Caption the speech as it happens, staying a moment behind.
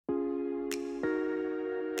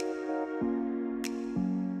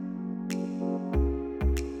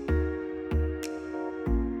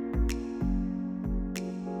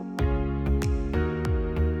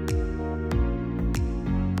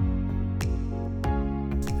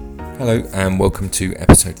Hello and welcome to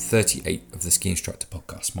episode 38 of the Ski Instructor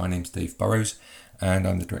Podcast. My name's Dave Burrows and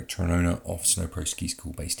I'm the director and owner of Snow Pro Ski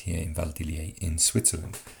School based here in Val d'Illier in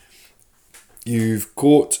Switzerland. You've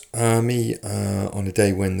caught me on a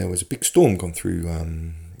day when there was a big storm gone through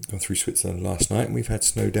Switzerland last night, and we've had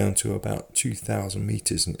snow down to about 2,000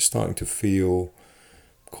 metres, and it's starting to feel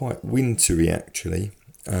quite wintry actually,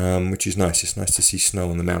 which is nice. It's nice to see snow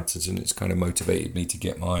on the mountains, and it's kind of motivated me to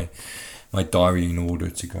get my diary in order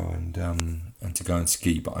to go and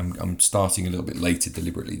ski. But I'm starting a little bit later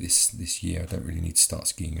deliberately this year. I don't really need to start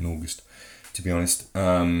skiing in August, to be honest. So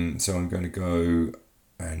I'm going to go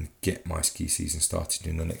and get my ski season started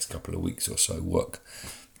in the next couple of weeks or so, work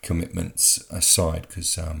commitments aside,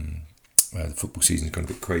 because the football season's gone a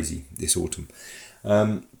bit crazy this autumn.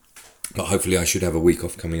 But hopefully I should have a week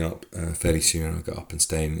off coming up fairly soon, and I'll go up and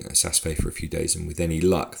stay in Saas-Fee for a few days, and with any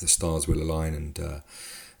luck the stars will align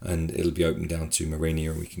and it'll be open down to Marina,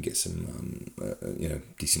 and we can get some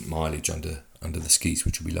decent mileage under the skis,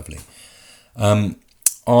 which will be lovely.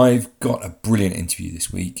 I've got a brilliant interview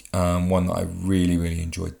this week, one that I really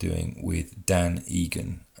enjoyed doing with Dan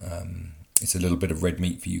Egan. It's a little bit of red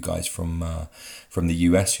meat for you guys from the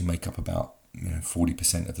US, who make up about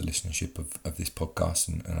 40% of the listenership of this podcast,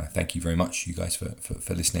 and I thank you very much, you guys,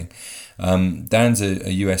 for listening. Dan's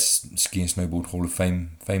a US ski and snowboard Hall of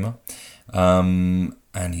Famer,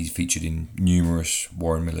 and he's featured in numerous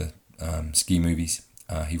Warren Miller ski movies.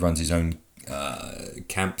 He runs his own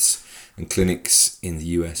camps and clinics in the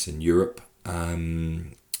US and Europe,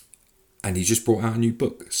 and he just brought out a new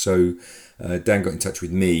book. So Dan got in touch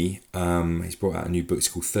with me. He's brought out a new book. It's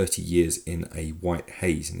called 30 Years in a White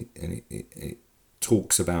Haze, and it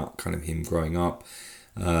talks about kind of him growing up,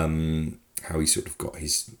 how he sort of got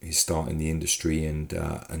his start in the industry, and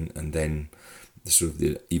then the sort of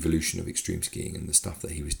the evolution of extreme skiing and the stuff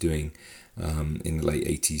that he was doing in the late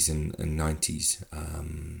 80s and 90s,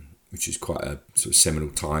 which is quite a sort of seminal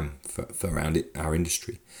time for around our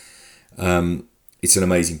industry. It's an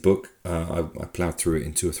amazing book. I ploughed through it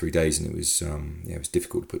in 2 or 3 days, and it was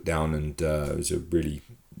difficult to put down, and it was a really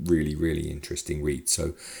interesting read.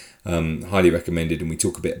 So highly recommended, and we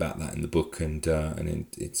talk a bit about that in the book, and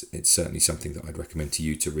it's certainly something that I'd recommend to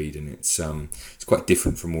you to read, and it's quite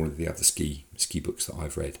different from all of the other ski books that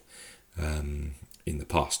I've read in the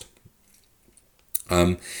past.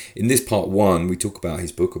 In this part one, we talk about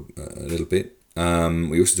his book a little bit.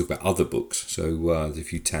 We also talk about other books, so there's a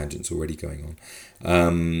few tangents already going on.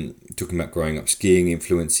 Talking about growing up skiing,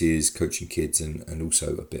 influences, coaching kids, and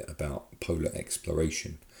also a bit about polar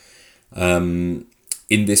exploration.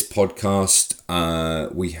 In this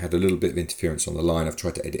podcast, we had a little bit of interference on the line. I've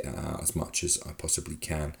tried to edit it out as much as I possibly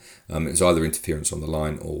can. It was either interference on the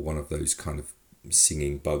line or one of those kind of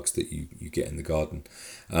singing bugs that you get in the garden.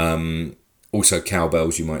 Also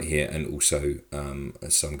cowbells you might hear, and also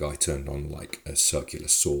some guy turned on like a circular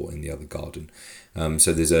saw in the other garden.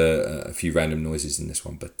 So there's a few random noises in this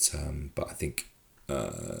one, but I think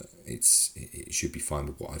it should be fine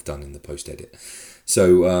with what I've done in the post edit.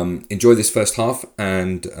 So enjoy this first half,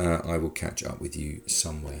 and I will catch up with you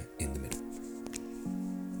somewhere in the middle.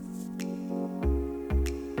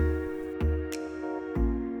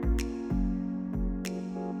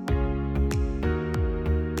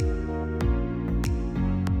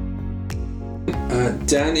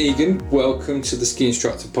 Dan Egan, welcome to the Ski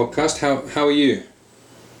Instructor Podcast. How are you?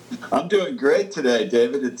 I'm doing great today,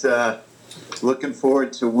 David. It's looking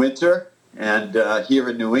forward to winter, and here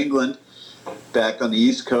in New England, back on the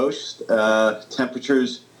East Coast,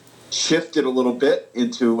 temperatures shifted a little bit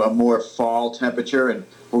into a more fall temperature, and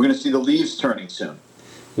we're going to see the leaves turning soon.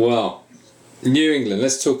 Well, New England,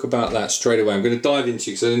 let's talk about that straight away. I'm going to dive into,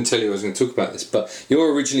 because I didn't tell you I was going to talk about this, but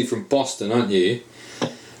you're originally from Boston, aren't you?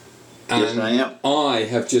 And yes, I am.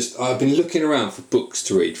 I've been looking around for books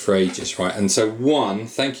to read for ages, right? And so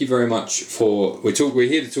thank you very much for, we're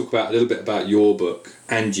here to talk about a little bit about your book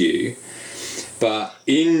and you, but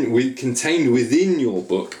contained within your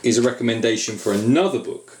book is a recommendation for another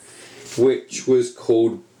book, which was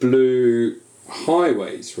called Blue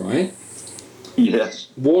Highways, right? Yes.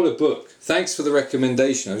 What a book. Thanks for the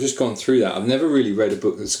recommendation. I've just gone through that. I've never really read a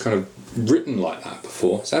book that's kind of written like that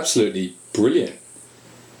before. It's absolutely brilliant.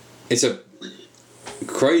 It's a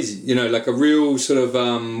crazy, like a real sort of,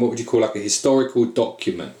 what would you call, like a historical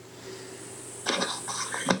document.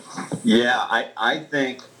 Yeah, I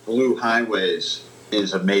think Blue Highways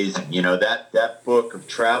is amazing. That book of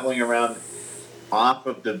traveling around off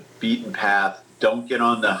of the beaten path, don't get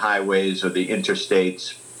on the highways or the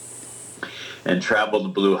interstates, and travel the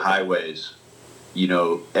Blue Highways.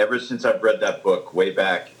 Ever since I've read that book way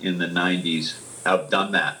back in the 90s, I've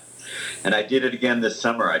done that. And I did it again this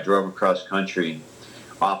summer. I drove across country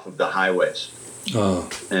off of the highways. Oh.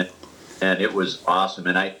 And it was awesome.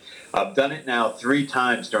 And I've done it now 3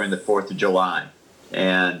 times during the 4th of July.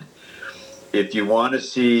 And if you want to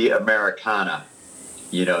see Americana,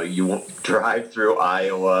 you drive through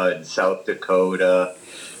Iowa and South Dakota,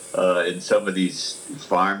 in some of these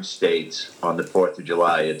farm states on the 4th of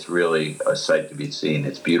July. It's really a sight to be seen.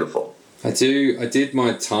 It's beautiful. I did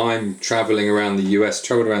my time travelling around the US,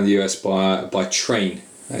 travelled around the US by train,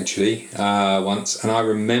 actually, once. And I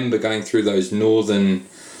remember going through those northern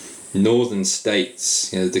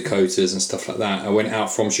states, the Dakotas and stuff like that. I went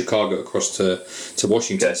out from Chicago across to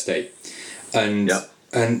Washington State. And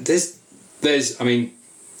there's I mean,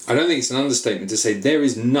 I don't think it's an understatement to say there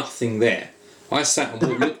is nothing there. I sat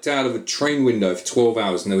and looked out of a train window for 12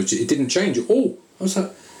 hours and it didn't change at all. I was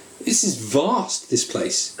like, this is vast, this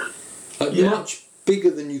place. Much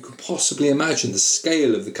bigger than you could possibly imagine. The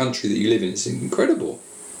scale of the country that you live in is incredible.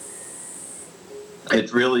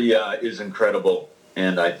 It really is incredible.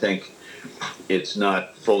 And I think it's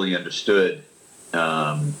not fully understood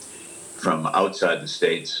from outside the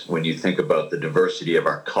States when you think about the diversity of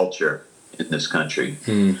our culture in this country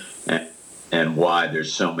and why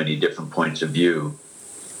there's so many different points of view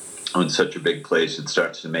on such a big place. It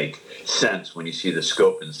starts to make sense when you see the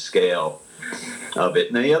scope and scale of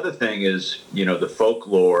it. And the other thing is, the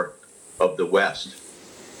folklore of the West,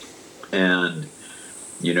 and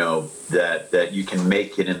that you can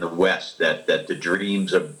make it in the West, that the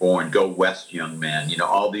dreams are born. Go West, young man.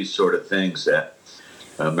 All these sort of things that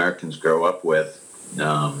Americans grow up with.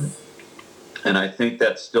 And I think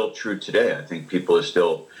that's still true today. I think people are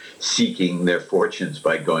still seeking their fortunes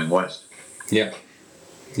by going West. Yeah.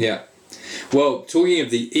 Well, talking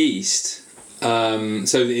of the East, while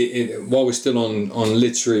we're still on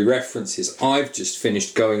literary references, I've just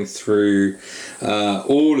finished going through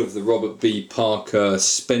all of the Robert B. Parker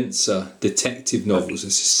Spencer detective novels.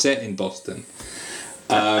 It's set in Boston.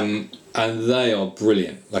 And they are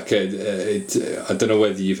brilliant. I don't know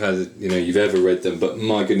whether you've ever read them, but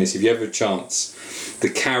my goodness, if you ever have a chance, the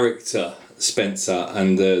character Spencer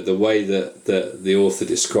and the way that the author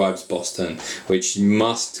describes Boston, which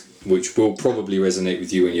will probably resonate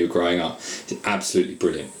with you when you were growing up, is absolutely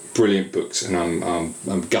brilliant books, and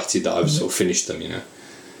I'm gutted that I've sort of finished them.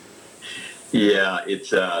 Yeah, it's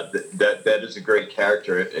that is a great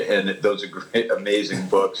character, and those are great, amazing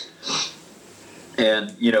books.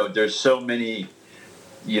 And there's so many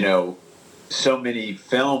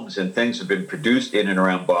films and things have been produced in and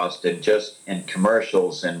around Boston, just in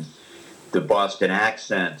commercials, and the Boston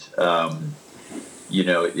accent.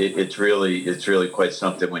 It's really quite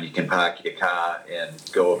something when you can park your car and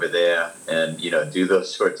go over there and do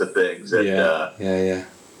those sorts of things. And, and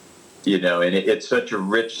it's such a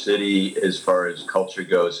rich city as far as culture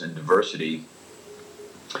goes and diversity.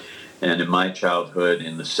 And in my childhood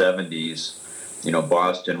in the 70s,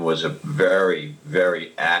 Boston was a very,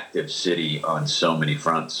 very active city on so many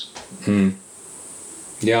fronts.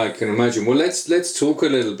 Yeah, I can imagine. Well, let's talk a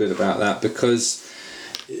little bit about that, because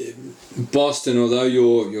Boston, although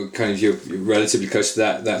you're relatively close to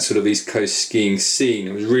that sort of East Coast skiing scene,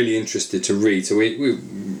 I was really interested to read. So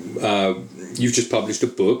you've just published a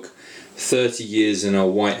book, 30 Years in a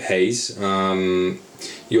White Haze.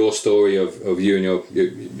 Your story of you and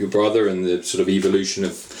your brother and the sort of evolution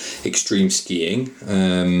of extreme skiing.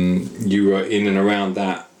 You were in and around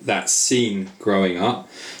that scene growing up.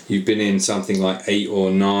 You've been in something like 8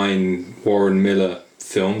 or 9 Warren Miller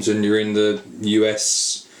films, and you're in the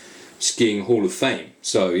US Skiing Hall of Fame.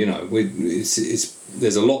 So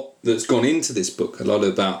there's a lot that's gone into this book, a lot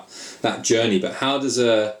about that journey. But how does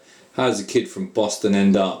a kid from Boston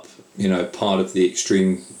end up part of the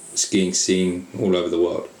extreme skiing scene all over the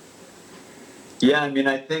world? Yeah,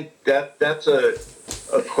 I think that's a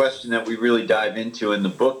question that we really dive into in the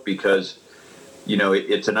book, because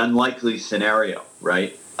it's an unlikely scenario,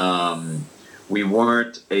 right? We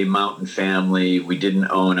weren't a mountain family. We didn't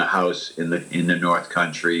own a house in the North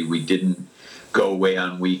Country. We didn't go away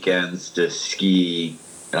on weekends to ski.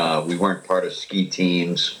 We weren't part of ski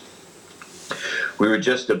teams. We were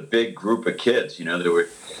just a big group of kids. There were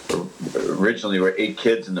originally 8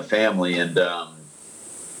 kids in the family, and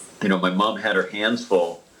my mom had her hands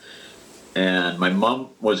full, and my mom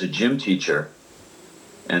was a gym teacher,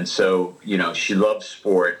 and so she loved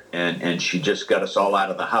sport, and she just got us all out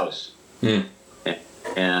of the house.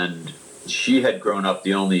 And she had grown up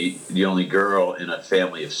the only girl in a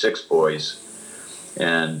family of 6 boys,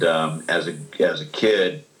 and as a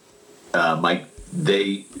kid,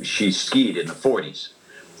 she skied in the 40s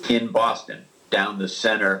in Boston, down the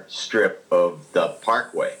center strip of the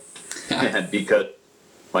Parkway. And because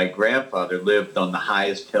my grandfather lived on the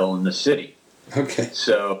highest hill in the city. Okay.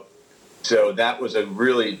 So that was a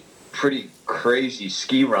really pretty crazy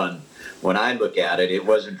ski run. When I look at it, it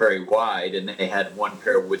wasn't very wide, and they had one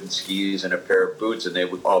pair of wooden skis and a pair of boots, and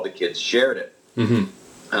all the kids shared it.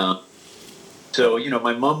 So,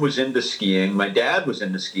 my mom was into skiing. My dad was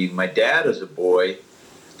into skiing. My dad, as a boy,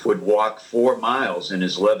 would walk 4 miles in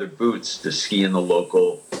his leather boots to ski in the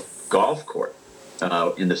local golf court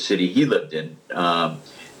in the city he lived in,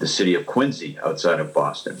 the city of Quincy, outside of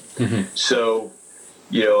Boston. So,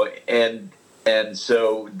 and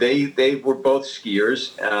so they were both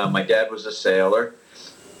skiers. My dad was a sailor,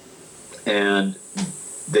 and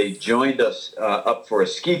they joined us up for a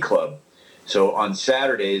ski club. So on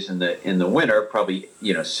Saturdays in the winter, probably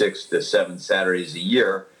 6 to 7 Saturdays a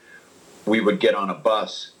year, we would get on a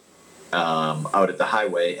bus out at the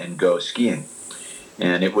highway and go skiing.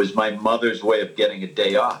 And it was my mother's way of getting a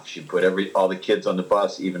day off. She put all the kids on the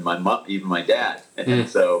bus, even my mom, even my dad. And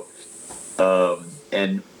so,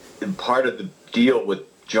 and part of the deal with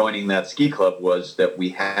joining that ski club was that we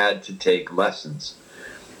had to take lessons.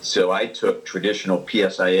 So I took traditional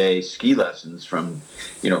PSIA ski lessons from,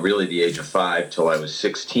 really the age of 5 till I was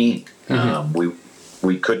 16.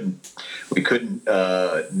 We couldn't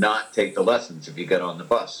not take the lessons if you got on the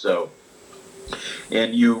bus. So,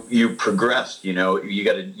 and you progressed. You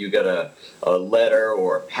got a letter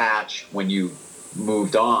or a patch when you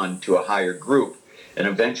moved on to a higher group, and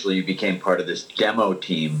eventually you became part of this demo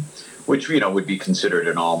team, which would be considered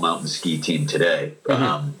an all mountain ski team today.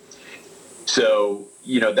 So.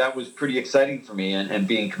 That was pretty exciting for me, and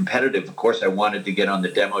being competitive. Of course, I wanted to get on the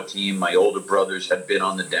demo team. My older brothers had been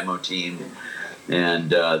on the demo team, and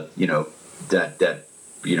that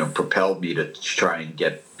propelled me to try and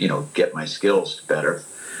get my skills better.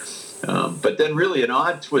 But then, really, an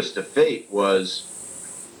odd twist of fate was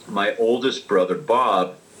my oldest brother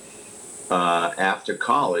Bob, after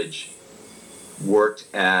college, worked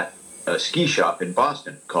at a ski shop in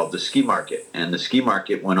Boston called the Ski Market, and the Ski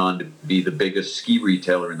Market went on to be the biggest ski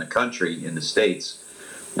retailer in the country, in the States.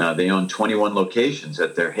 They owned 21 locations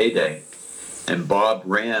at their heyday, and Bob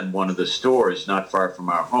ran one of the stores not far from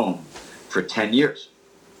our home for 10 years.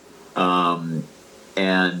 And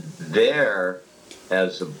there,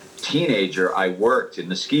 as a teenager, I worked in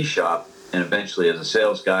the ski shop, and eventually as a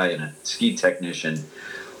sales guy and a ski technician.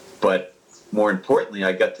 But more importantly,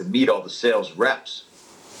 I got to meet all the sales reps,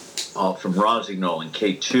 all from Rossignol and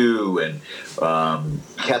K2 and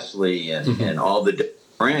Kesley and all the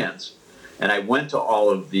different brands. And I went to all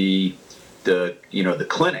of the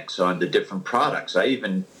clinics on the different products. I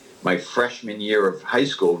even, my freshman year of high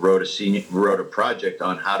school, wrote a project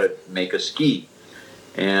on how to make a ski.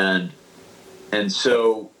 And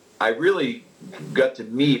so I really got to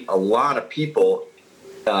meet a lot of people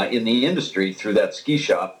in the industry through that ski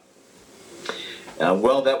shop.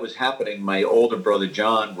 While that was happening, my older brother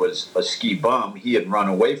John was a ski bum. He had run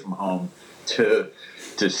away from home to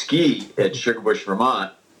ski at Sugarbush,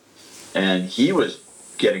 Vermont, and he was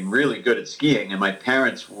getting really good at skiing. And my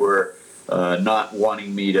parents were not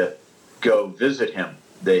wanting me to go visit him.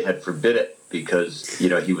 They had forbid it because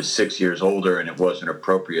he was 6 years older, and it wasn't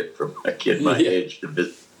appropriate for a kid my age to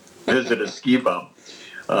visit a ski bum.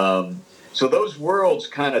 So those worlds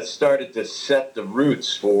kind of started to set the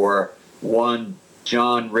roots for, one,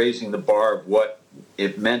 John raising the bar of what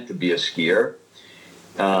it meant to be a skier,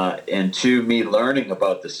 and two, me learning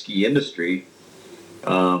about the ski industry.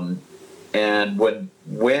 And when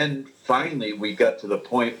finally we got to the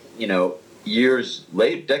point,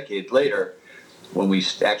 decades later, when we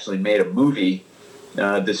actually made a movie,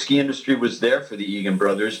 the ski industry was there for the Egan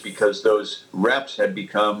brothers, because those reps had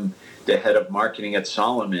become the head of marketing at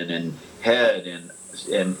Solomon and Head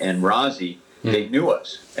and Rossi. They knew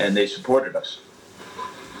us and they supported us.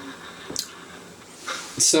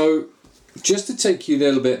 So, just to take you a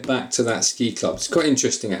little bit back to that ski club, it's quite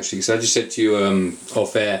interesting actually, because I just said to you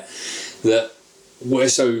off air that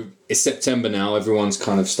it's September now, everyone's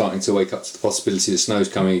kind of starting to wake up to the possibility that snow's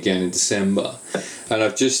coming again in December, and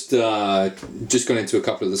I've just gone into a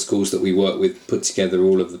couple of the schools that we work with, put together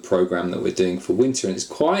all of the program that we're doing for winter, and it's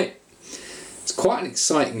quite an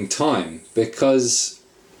exciting time, because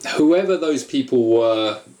whoever those people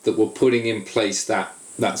were that were putting in place that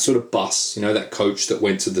sort of bus, that coach that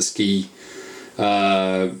went to the ski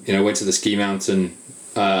mountain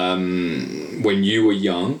when you were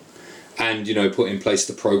young, and put in place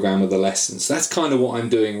the program of the lessons. That's kind of what I'm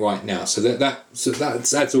doing right now. So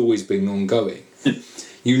that's always been ongoing.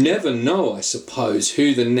 You never know, I suppose,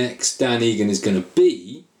 who the next Dan Egan is going to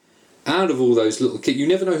be out of all those little kids. You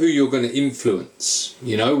never know who you're going to influence,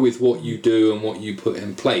 with what you do and what you put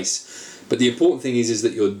in place. But the important thing is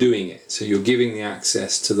that you're doing it. So you're giving the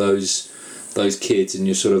access to those kids, and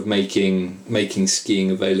you're sort of making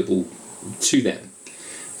skiing available to them.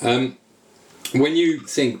 When you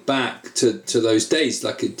think back to those days,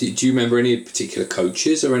 like, do you remember any particular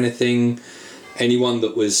coaches or anyone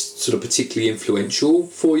that was sort of particularly influential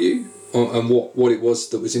for you, and what it was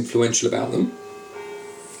that was influential about them?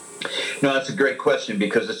 No, that's a great question,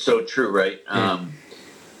 because it's so true, right?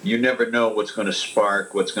 You never know what's going to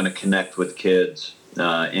spark, what's going to connect with kids,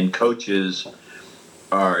 and coaches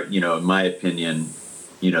are, in my opinion,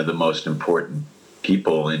 the most important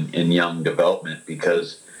people in young development,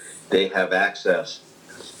 because they have access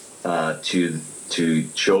to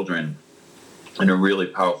children in a really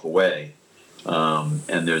powerful way.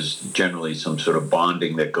 And there's generally some sort of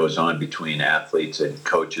bonding that goes on between athletes and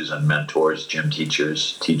coaches and mentors, gym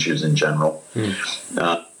teachers in general.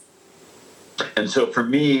 And so for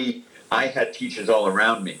me, I had teachers all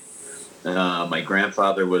around me. My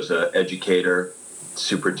grandfather was an educator,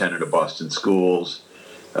 superintendent of Boston schools.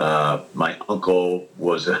 My uncle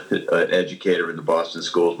was an educator in the Boston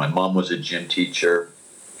schools. My mom was a gym teacher.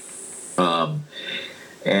 And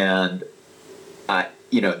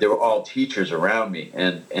they were all teachers around me.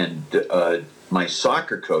 And my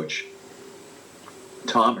soccer coach,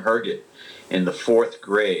 Tom Herget, in the 4th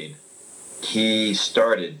grade, he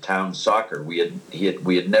started town soccer. We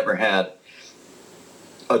had never had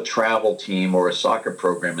a travel team or a soccer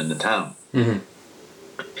program in the town. Mm-hmm.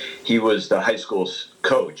 He was the high school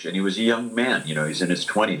coach, and he was a young man. He's in his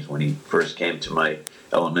 20s when he first came to my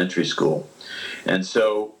elementary school. And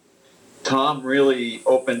so Tom really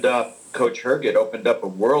Coach Herget opened up a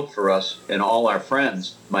world for us and all our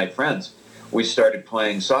friends, my friends. We started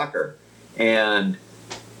playing soccer. And,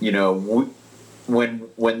 when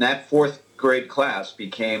that 4th grade class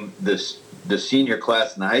became the senior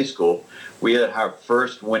class in the high school, we had our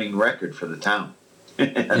first winning record for the town.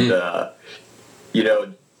 And,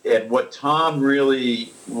 and what Tom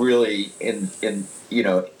really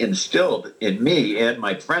instilled in me and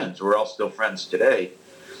my friends, we're all still friends today,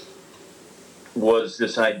 was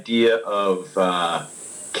this idea of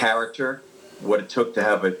character, what it took to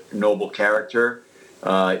have a noble character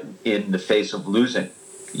in the face of losing,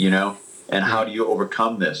 and how do you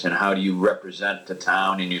overcome this, and how do you represent the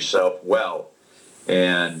town and yourself well.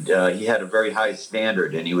 And he had a very high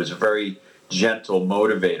standard, and he was a very gentle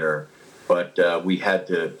motivator, but we had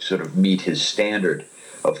to sort of meet his standard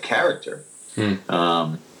of character.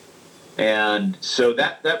 And so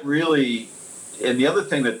that really, and the other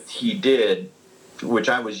thing that he did, which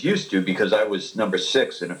I was used to because I was number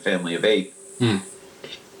 6 in a family of 8,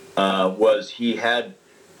 was he had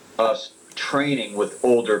us training with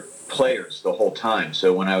older players the whole time.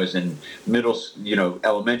 So when I was in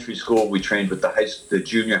elementary school, we trained with the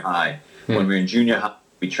junior high. When we were in junior high,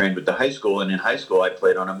 we trained with the high school, and in high school I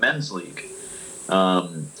played on a men's league.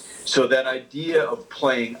 So that idea of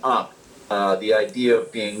playing up, the idea of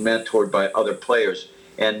being mentored by other players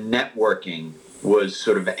and networking was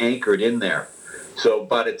sort of anchored in there. So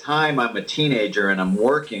by the time I'm a teenager and I'm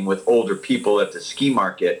working with older people at the ski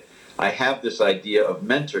market, I have this idea of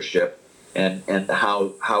mentorship and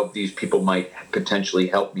how these people might potentially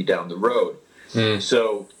help me down the road.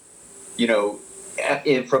 So,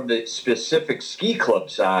 from the specific ski club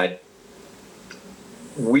side,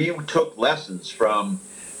 we took lessons from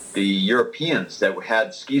the Europeans that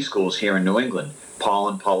had ski schools here in New England. Paul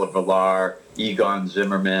and Paula Villar, Egan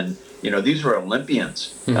Zimmerman, these were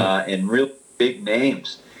Olympians and real big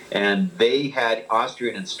names. And they had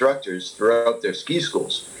Austrian instructors throughout their ski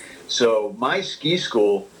schools. So my ski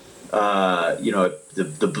school,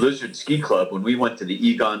 the Blizzard Ski Club, when we went to the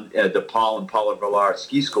the Paul and Paula Villar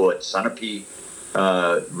Ski School at Sunapee,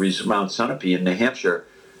 Mount Sunapee in New Hampshire,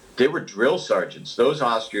 they were drill sergeants. Those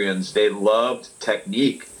Austrians, they loved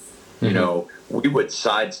technique. We would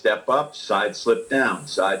side step up, side slip down,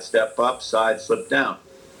 side step up, side slip down.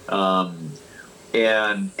 And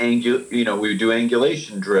we would do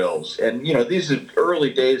angulation drills. And, these are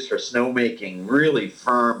early days for snowmaking, really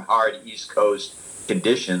firm, hard East Coast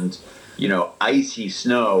conditions, icy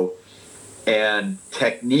snow. And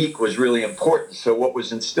technique was really important. So what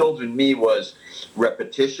was instilled in me was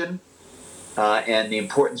repetition and the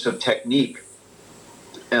importance of technique.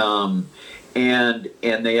 And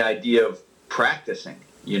the idea of practicing,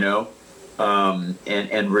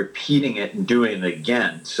 and repeating it and doing it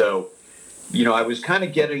again. So, I was kind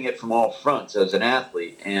of getting it from all fronts as an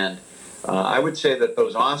athlete. And I would say that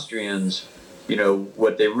those Austrians,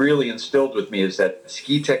 what they really instilled with me is that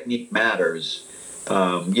ski technique matters,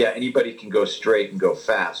 anybody can go straight and go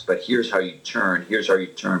fast, but here's how you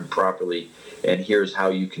turn properly, and here's how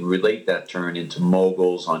you can relate that turn into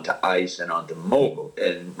moguls, onto ice, and onto mogul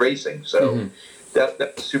and racing. So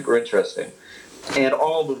that's super interesting. And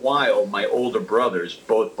all the while, my older brothers,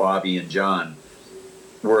 both Bobby and John,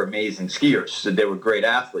 were amazing skiers. So they were great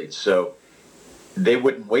athletes. So they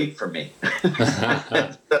wouldn't wait for me.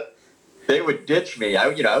 They would ditch me. I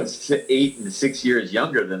was 8 and 6 years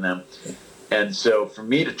younger than them. And so for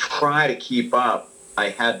me to try to keep up, I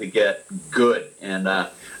had to get good, and I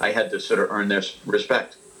had to sort of earn their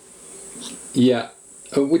respect. Yeah.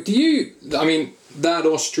 That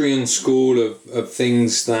Austrian school of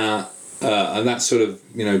things that, and that sort of,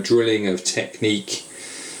 drilling of technique,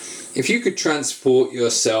 if you could transport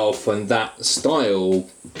yourself and that style,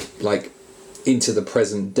 like, into the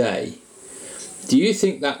present day, do you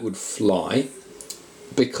think that would fly?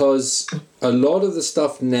 Because a lot of the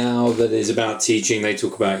stuff now that is about teaching, they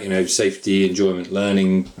talk about, safety, enjoyment,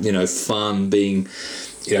 learning, fun, being,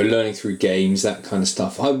 learning through games, that kind of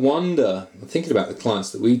stuff. I wonder, I'm thinking about the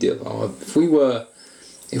clients that we deal with,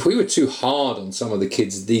 if we were too hard on some of the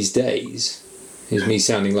kids these days, here's me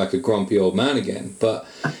sounding like a grumpy old man again, but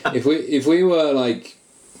if we were like,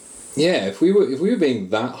 if we were being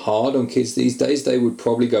that hard on kids these days, they would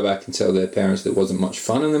probably go back and tell their parents that it wasn't much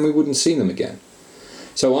fun, and then we wouldn't see them again.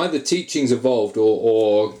 So either teaching's evolved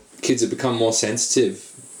or kids have become more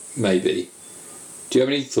sensitive, maybe. Do you have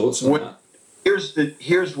any thoughts on that?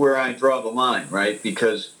 Here's where I draw the line, right?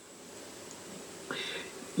 Because,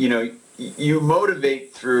 you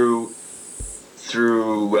motivate through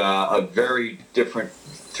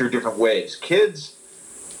different ways. Kids,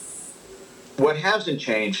 what hasn't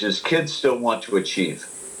changed is kids still want to achieve.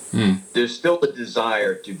 There's still a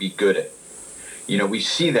desire to be good at. We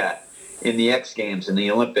see that in the X Games and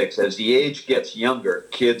the Olympics. As the age gets younger,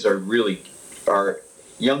 kids are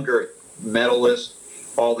younger medalists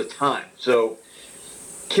all the time. So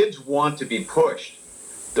kids want to be pushed.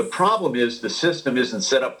 The problem is the system isn't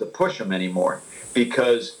set up to push them anymore,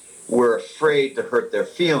 because we're afraid to hurt their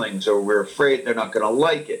feelings, or we're afraid they're not going to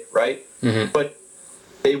like it, right? But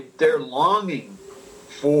they're longing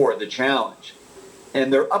for the challenge,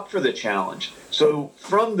 and they're up for the challenge. So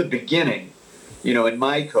from the beginning, in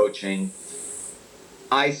my coaching,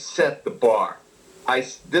 I set the bar.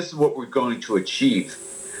 This is what we're going to achieve,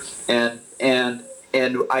 and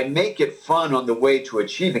I make it fun on the way to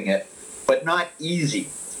achieving it, but not easy.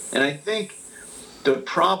 And I think the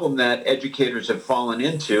problem that educators have fallen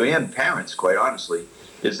into, and parents, quite honestly,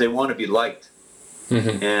 is they want to be liked,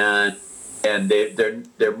 and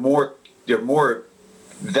they're more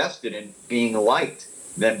vested in being liked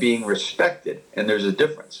than being respected, and there's a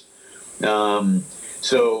difference.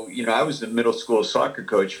 So I was the middle school soccer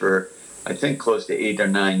coach for, I think, close to 8 or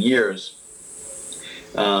 9 years.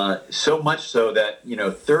 So much so that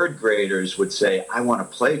third graders would say, "I want to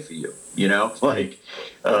play for you,"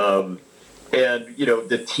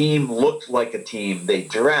 the team looked like a team. They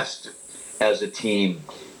dressed as a team.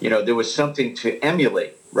 There was something to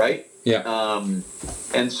emulate, right? Yeah.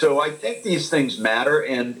 And so I think these things matter.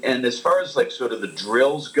 And as far as like sort of the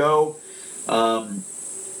drills go,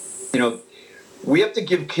 we have to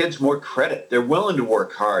give kids more credit. They're willing to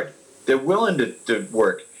work hard. They're willing to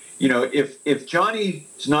work. If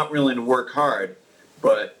Johnny's not willing to work hard,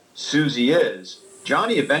 but Susie is,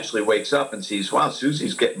 Johnny eventually wakes up and sees, wow,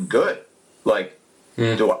 Susie's getting good. Like,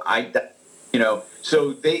 so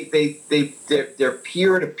they're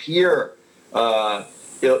peer-to-peer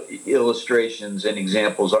illustrations and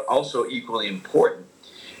examples are also equally important.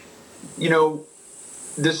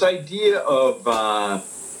 This idea of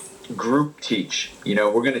group teach,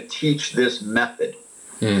 we're going to teach this method.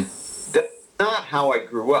 That's not how I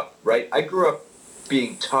grew up, right? I grew up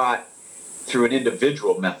being taught through an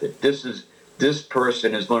individual method. This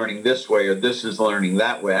person is learning this way, or this is learning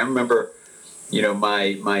that way. I remember,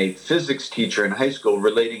 my physics teacher in high school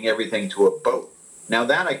relating everything to a boat. Now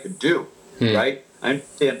that I could do, right? I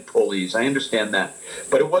understand pulleys. I understand that.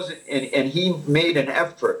 But it wasn't, and he made an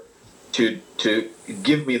effort to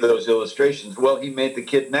give me those illustrations. Well, he made the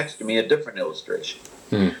kid next to me a different illustration.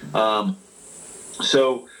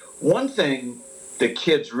 So one thing the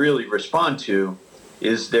kids really respond to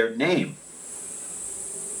is their name.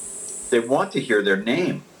 They want to hear their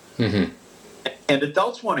name. And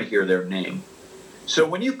adults want to hear their name. So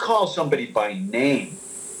when you call somebody by name,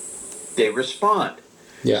 they respond.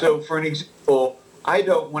 Yeah. So for an example,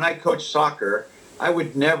 when I coach soccer, I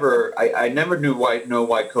never know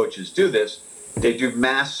why coaches do this. They do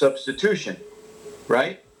mass substitution,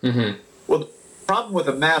 right? Well, the problem with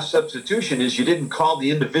a mass substitution is you didn't call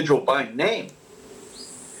the individual by name.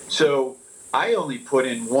 So I only put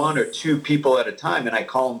in 1 or 2 people at a time, and I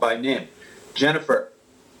call them by name. Jennifer,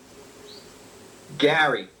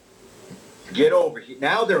 Gary, get over here.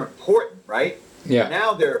 Now they're important, right? Yeah.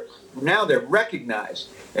 Now they're recognized,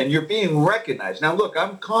 and you're being recognized. Now look,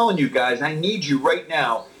 I'm calling you guys. I need you right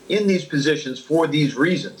now in these positions for these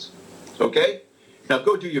reasons. Okay? Now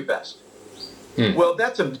go do your best. Well,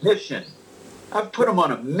 that's a mission. I've put them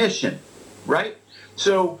on a mission, right?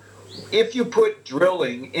 So if you put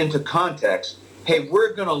drilling into context, hey,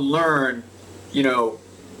 we're going to learn,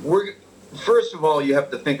 first of all, you have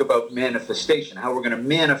to think about manifestation, how we're going to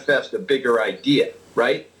manifest a bigger idea,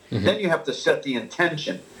 right? Mm-hmm. Then you have to set the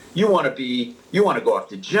intention. You want to go off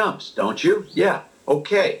the jumps, don't you? Yeah.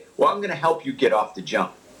 Okay. Well, I'm going to help you get off the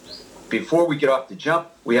jump. Before we get off the jump,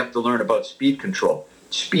 we have to learn about speed control,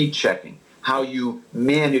 speed checking, how you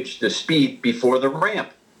manage the speed before the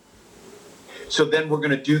ramp. So then we're going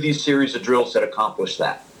to do these series of drills that accomplish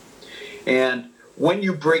that. And when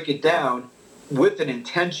you break it down with an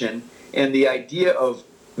intention and the idea of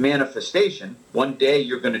manifestation, one day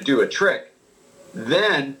you're going to do a trick,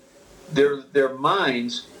 then their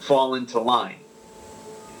minds fall into line.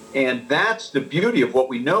 And that's the beauty of what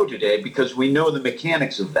we know today, because we know the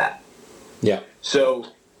mechanics of that. Yeah. So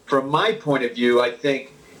from my point of view, I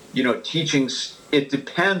think, teaching, it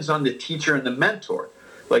depends on the teacher and the mentor.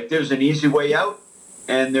 Like there's an easy way out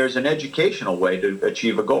and there's an educational way to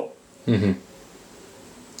achieve a goal. Mm-hmm.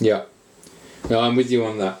 Yeah. No, I'm with you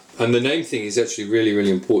on that. And the name thing is actually really,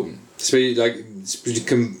 really important. Especially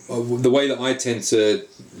the way that I tend to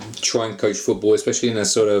try and coach football, especially in a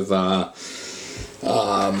sort of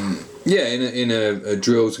in a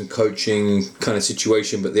drills and coaching kind of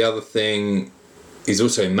situation. But the other thing is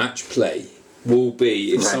also match play will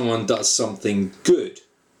be if someone does something good,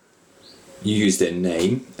 you use their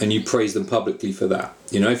name and you praise them publicly for that.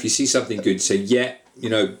 If you see something good, say,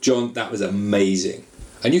 John, that was amazing.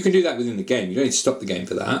 And you can do that within the game. You don't need to stop the game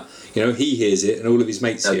for that. He hears it and all of his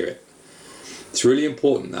mates hear it. It's really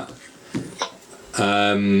important that.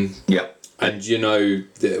 And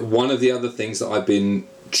one of the other things that I've been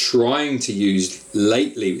trying to use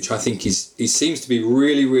lately, which I think it seems to be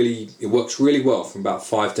really, really, it works really well from about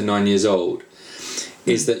 5 to 9 years old,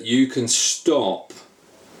 is that you can stop.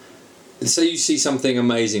 Say you see something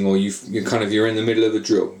amazing, or you're in the middle of a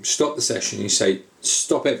drill. Stop the session. You say,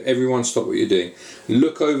 "Stop it! Everyone, stop what you're doing.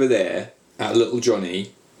 Look over there at little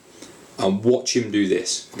Johnny, and watch him do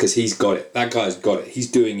this, because he's got it. That guy's got it. He's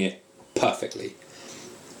doing it perfectly."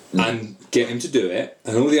 And get him to do it,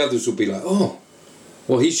 and all the others will be like, "Oh,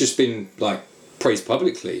 well, he's just been like praised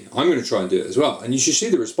publicly. I'm going to try and do it as well." And you should see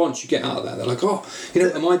the response you get out of that. They're like, "Oh,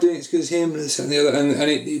 am I doing it as good as him?" And the other, and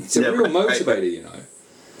it's a real motivator,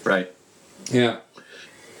 Right. Yeah.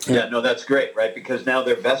 Yeah, no, that's great, right? Because now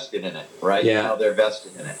they're vested in it, right? Yeah. Now they're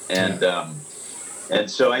vested in it. And and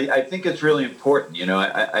so I think it's really important,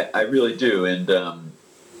 I really do. And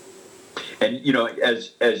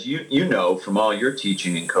as you know from all your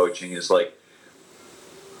teaching and coaching, is like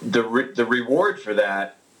the reward for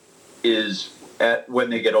that is at when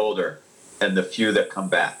they get older and the few that come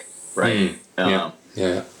back, right? For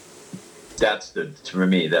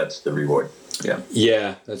me, that's the reward.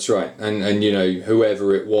 Yeah, that's right. And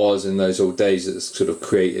whoever it was in those old days that sort of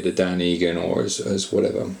created a Dan Egan or as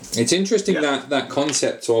whatever. It's interesting that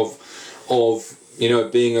concept of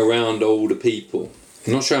being around older people.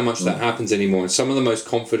 I'm not sure how much that happens anymore. And some of the most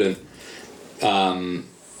confident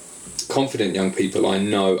young people I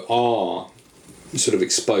know are sort of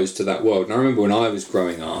exposed to that world. And I remember when I was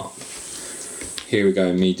growing up, here we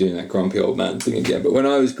go, me doing that grumpy old man thing again. But when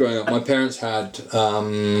I was growing up, my parents had,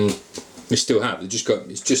 they still have,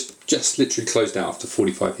 it's just literally closed out after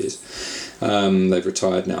 45 years. They've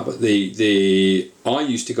retired now. But I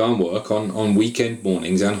used to go and work on weekend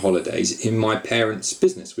mornings and holidays in my parents'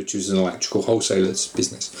 business, which was an electrical wholesaler's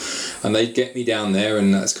business. And they'd get me down there,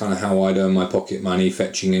 and that's kind of how I'd earn my pocket money,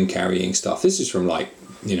 fetching and carrying stuff. This is from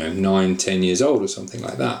 9-10 years old or something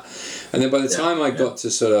like that. And then by the time I got to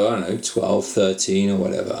sort of 12, 13 or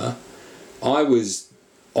whatever, I was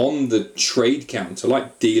on the trade counter,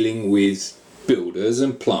 like dealing with builders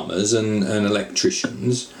and plumbers and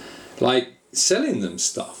electricians, like selling them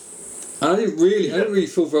stuff. And I didn't really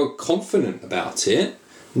feel very confident about it.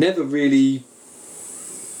 Never really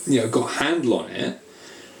got a handle on it.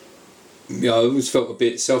 I always felt a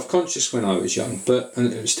bit self-conscious when I was young,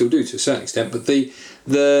 and I still do to a certain extent. But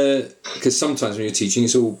because sometimes when you're teaching,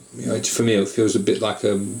 it's all for me it feels a bit like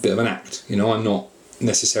a bit of an act. I'm not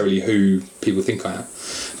necessarily who people think I am.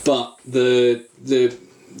 But the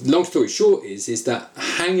long story short is that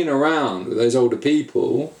hanging around with those older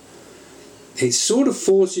people it sort of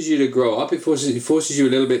forces you to grow up. It forces you a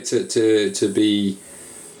little bit to be,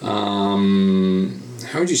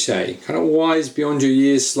 how would you say, kind of wise beyond your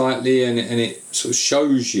years slightly, and it sort of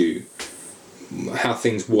shows you how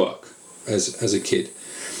things work as a kid.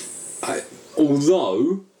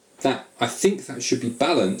 Although that, I think that should be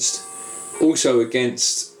balanced also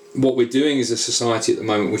against what we're doing as a society at the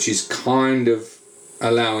moment, which is kind of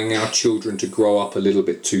allowing our children to grow up a little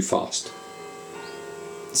bit too fast.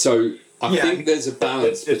 So I think there's a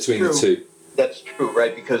balance between the two. That's true,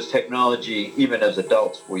 right? Because technology, even as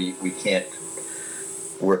adults, we're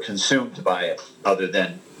consumed by it other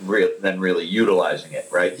than really utilizing it,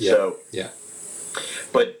 right? Yeah. So, yeah.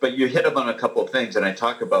 But you hit on a couple of things, and I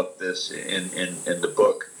talk about this in the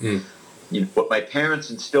book. What my parents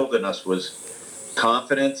instilled in us was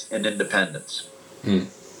confidence and independence.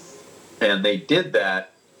 And they did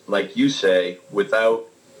that, like you say, without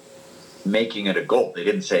making it a goal. They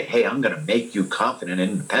didn't say, hey, I'm going to make you confident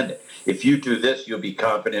and independent. If you do this, you'll be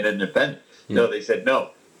confident and independent. No, they said,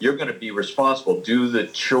 no, you're going to be responsible. Do the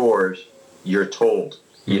chores you're told,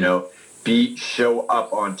 show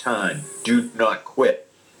up on time. Do not quit.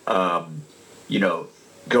 Go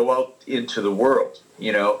out into the world,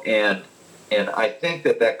 and I think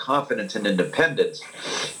that confidence and independence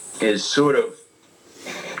is sort of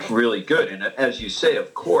really good. And as you say,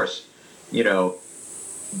 of course,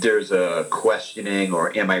 there's a questioning,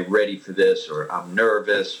 or am I ready for this, or I'm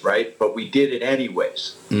nervous, right? But we did it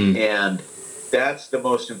anyways. And that's the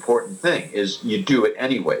most important thing, is you do it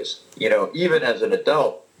anyways. Even as an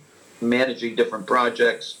adult, managing different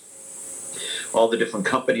projects, all the different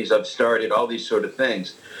companies I've started, all these sort of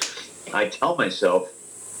things, I tell myself,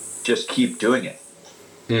 just keep doing it.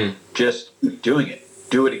 Just keep doing it.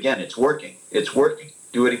 Do it again. It's working. It's working.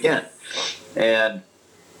 Do it again. And,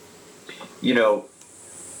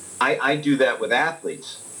 I do that with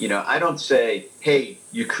athletes. I don't say, hey,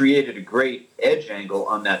 you created a great edge angle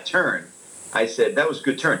on that turn. I said, that was a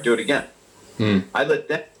good turn. Do it again. I let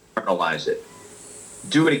them internalize it.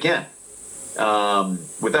 Do it again.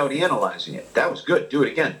 Without analyzing it. That was good. Do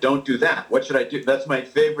it again. Don't do that. What should I do? That's my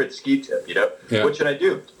favorite ski tip, Yeah. What should I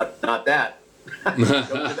do? Not that. Don't do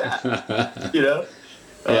that. Yeah.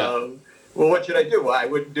 Well, what should I do? Well, I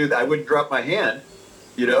wouldn't do that. I wouldn't drop my hand.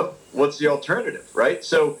 What's the alternative, right?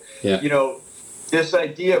 So, this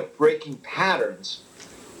idea of breaking patterns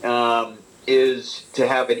is to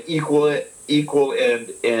have an equal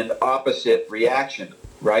and opposite reaction,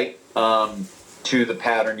 right, to the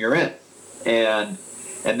pattern you're in. And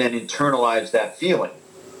then internalize that feeling.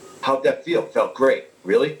 How'd that feel? Felt great.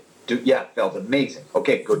 Really? Felt amazing.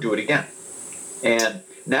 Okay, go do it again. And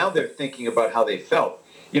now they're thinking about how they felt.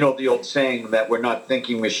 The old saying that we're not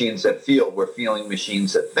thinking machines that feel, we're feeling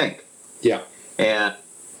machines that think. Yeah. And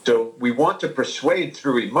so we want to persuade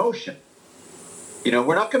through emotion.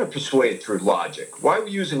 We're not going to persuade through logic. Why are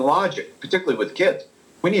we using logic, particularly with kids?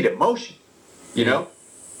 We need emotion,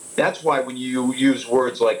 That's why when you use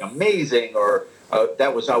words like amazing, or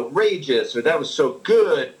that was outrageous, or that was so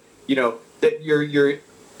good, that you're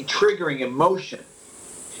triggering emotion.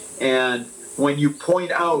 And when you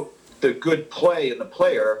point out the good play in the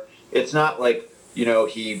player, it's not like,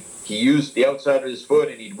 he used the outside of his foot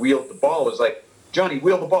and he wheeled the ball. It was like, Johnny,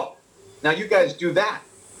 wheel the ball. Now you guys do that,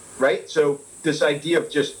 right? So this idea of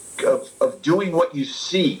just of doing what you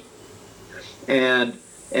see, and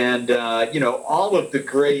all of the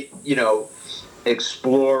great,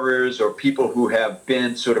 explorers or people who have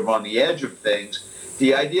been sort of on the edge of things,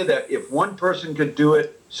 the idea that if one person could do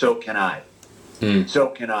it, so can I. So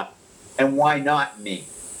can I. And why not me,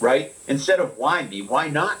 right? Instead of why me, why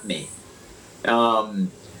not me?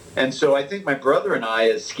 And so I think my brother and I,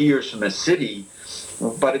 as skiers from the city,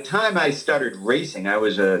 by the time I started racing, I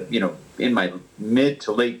was, in my mid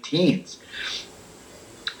to late teens.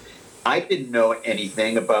 I didn't know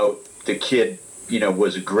anything about the kid,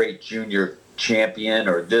 was a great junior champion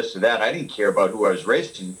or this or that. I didn't care about who I was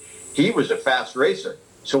racing. He was a fast racer.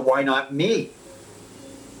 So why not me?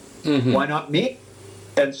 Why not me?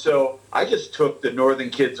 And so I just took the Northern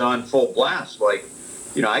kids on full blast. Like,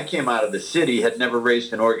 I came out of the city, had never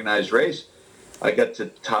raced an organized race. I got to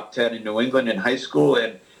top 10 in New England in high school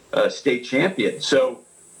and state champion. So,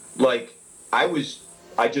 like, I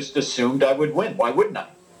just assumed I would win. Why wouldn't I?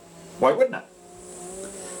 Why wouldn't I?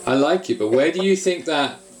 I like it, but where do you think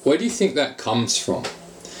that comes from?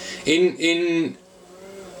 I'll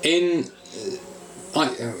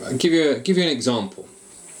give you an example.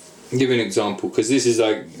 Because this is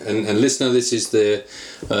like, and listener, this is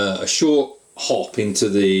a short hop into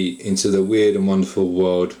the weird and wonderful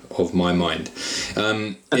world of my mind.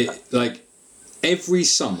 Like every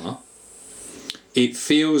summer, it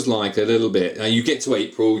feels like a little bit. You get to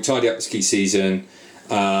April, tidy up the ski season,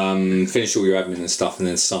 finish all your admin and stuff, and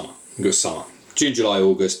then summer. You've got summer. June, July,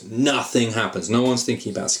 August, nothing happens. No one's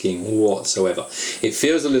thinking about skiing whatsoever. It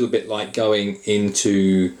feels a little bit like going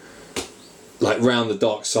into, like, round the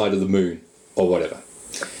dark side of the moon or whatever.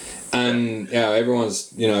 And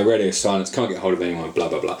everyone's, radio silence, can't get hold of anyone, blah,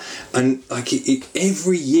 blah, blah. And like it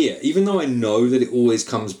every year, even though I know that it always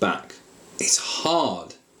comes back, it's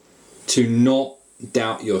hard to not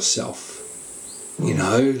doubt yourself. Like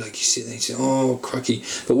you sit there and you say, oh, crikey.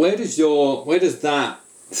 But where does that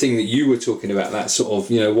thing that you were talking about, that sort of,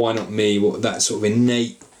 why not me, that sort of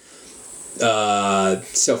innate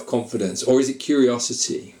self-confidence, or is it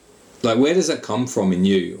curiosity? Like, where does that come from in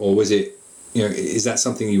you? Or was it, is that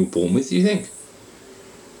something you were born with, do you think?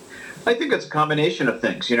 I think it's a combination of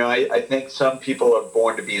things. I think some people are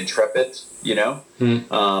born to be intrepid,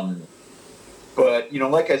 but,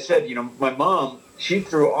 like I said, my mom, she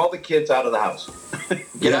threw all the kids out of the house.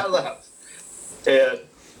 Get out of the house. And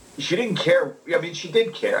she didn't care. I mean, she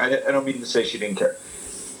did care. I don't mean to say she didn't care.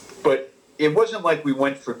 But it wasn't like we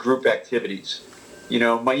went for group activities.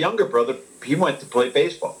 My younger brother, he went to play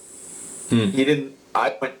baseball. He didn't.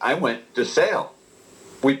 I went to sail.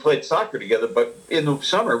 We played soccer together, but in the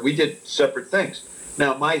summer we did separate things.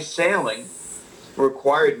 Now, my sailing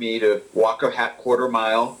required me to walk a quarter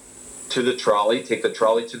mile to the trolley, take the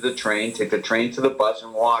trolley to the train, take the train to the bus,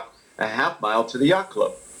 and walk a half mile to the yacht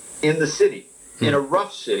club in the city, in a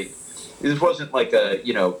rough city. This wasn't like a,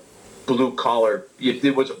 blue collar.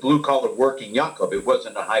 It was a blue collar working yacht club. It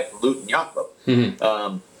wasn't a highfalutin yacht club.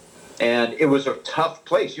 And it was a tough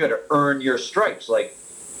place. You had to earn your stripes. Like,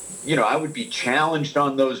 I would be challenged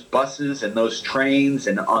on those buses and those trains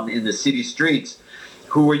and in the city streets.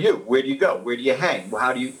 Who are you? Where do you go? Where do you hang?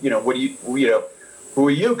 How do you, what do you, who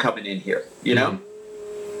are you coming in here?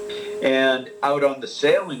 And out on the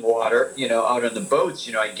sailing water, out on the boats,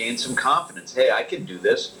 I gained some confidence. Hey, I can do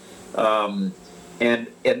this. And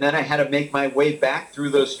then I had to make my way back through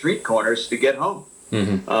those street corners to get home.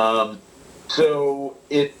 So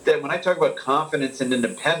that when I talk about confidence and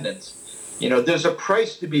independence, there's a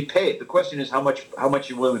price to be paid. The question is how much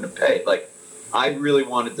you're willing to pay. Like, I really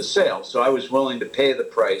wanted to sail, so I was willing to pay the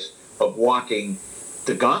price of walking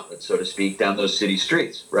the gauntlet, so to speak, down those city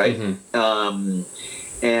streets, right? And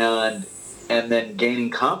then gaining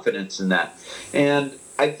confidence in that. And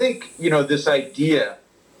I think, this idea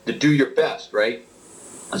to do your best, right?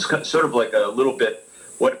 It's sort of like a little bit,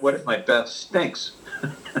 what if my best stinks?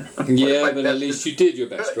 Yeah, but at least you did your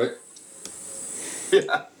best, right?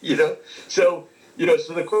 Yeah, so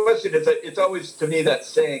the question is, it's always, to me, that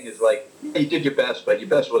saying is like, you did your best, but your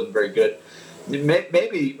best wasn't very good.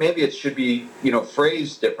 Maybe it should be,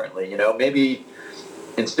 phrased differently, maybe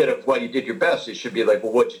instead of, well, you did your best, it should be like,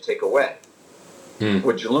 well, what'd you take away?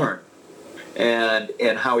 What'd you learn? And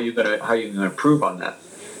how are you gonna improve on that?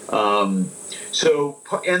 And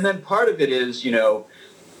then part of it is,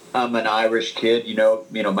 I'm an Irish kid,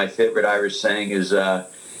 my favorite Irish saying is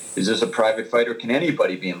this a private fight or can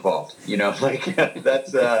anybody be involved? That's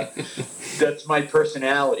my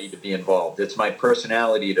personality to be involved. It's my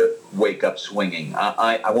personality to wake up swinging.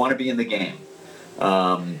 I want to be in the game.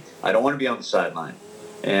 I don't want to be on the sideline.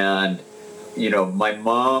 And, my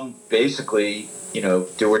mom basically,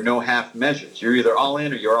 there were no half measures. You're either all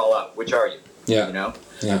in or you're all out. Which are you? Yeah.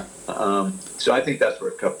 Yeah. So I think that's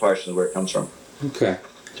partially where it comes from. Okay.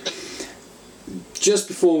 Just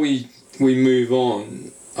before we move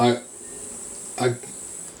on, I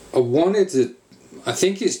wanted to. I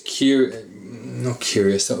think it's not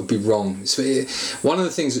curious. That would be wrong. So one of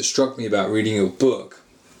the things that struck me about reading your book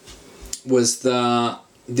was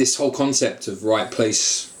this whole concept of right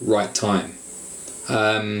place, right time.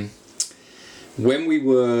 When we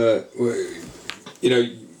were,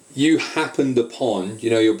 you happened upon,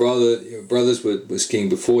 your brothers were skiing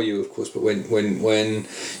before you, of course, but when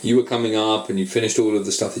you were coming up and you finished all of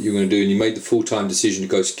the stuff that you were going to do and you made the full-time decision to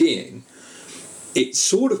go skiing, it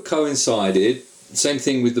sort of coincided, same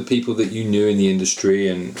thing with the people that you knew in the industry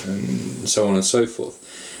and so on and so forth.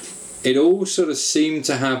 It all sort of seemed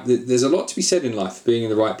to have, there's a lot to be said in life, being in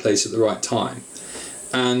the right place at the right time.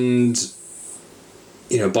 And,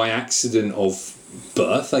 by accident of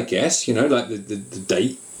birth, I guess, like the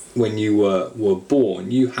date when you were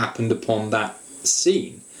born, you happened upon that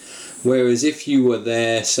scene. Whereas if you were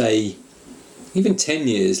there, say, even 10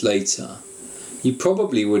 years later, you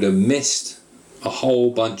probably would have missed a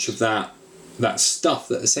whole bunch of that stuff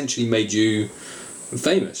that essentially made you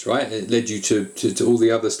famous, right? It led you to all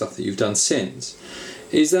the other stuff that you've done since.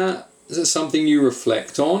 Is that something you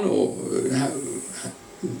reflect on, or how,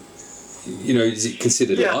 is it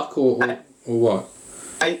considered luck, or? what?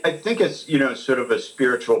 I think it's, sort of a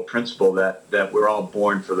spiritual principle that we're all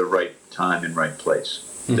born for the right time and right place.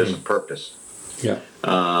 Mm-hmm. There's a purpose. Yeah.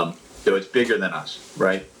 So it's bigger than us,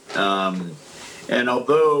 right? And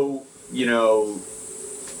although,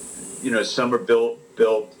 some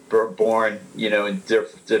are born, in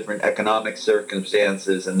different economic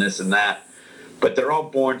circumstances and this and that, but they're all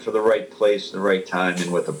born for the right place, the right time,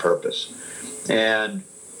 and with a purpose. And,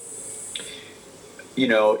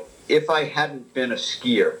 if I hadn't been a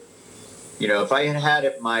skier, if I had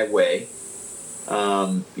it my way,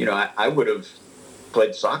 I would have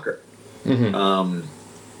played soccer. Mm-hmm.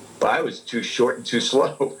 But I was too short and too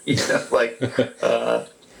slow.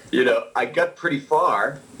 I got pretty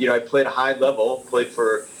far. I played a high level, played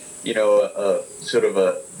for, a sort of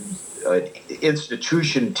an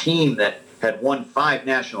institution team that had won 5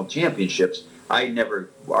 national championships.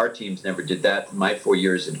 Our teams never did that in my 4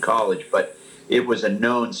 years in college, but it was a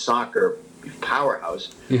known soccer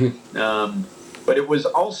powerhouse. Mm-hmm. But it was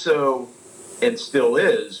also, and still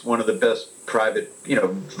is, one of the best private,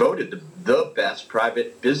 voted the best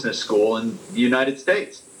private business school in the United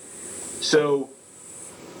States. So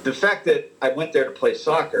the fact that I went there to play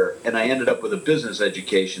soccer and I ended up with a business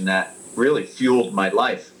education that really fueled my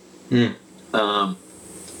life, that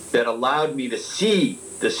allowed me to see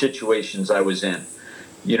the situations I was in.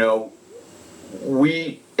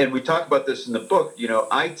 We talk about this in the book,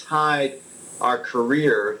 I tied our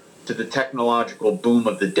career to the technological boom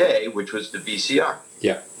of the day, which was the VCR.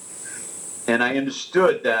 Yeah. And I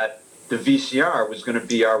understood that the VCR was going to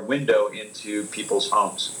be our window into people's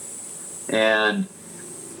homes. And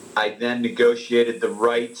I then negotiated the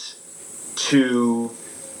rights to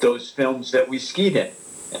those films that we skied in.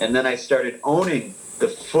 And then I started owning the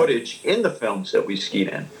footage in the films that we skied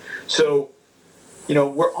in. So,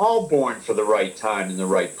 we're all born for the right time and the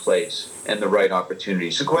right place and the right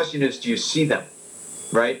opportunities. The question is, do you see them,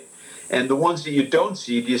 right? And the ones that you don't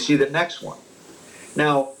see, do you see the next one?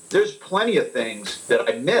 Now, there's plenty of things that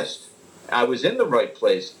I missed. I was in the right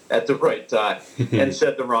place at the right time and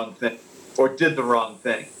said the wrong thing or did the wrong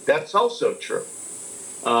thing. That's also true.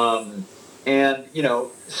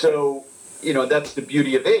 That's the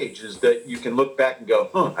beauty of age, is that you can look back and go,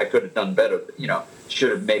 I could have done better,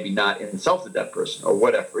 should have maybe not insulted that person or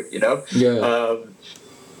whatever, Yeah.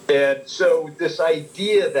 And so this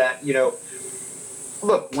idea that,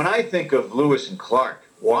 look, when I think of Lewis and Clark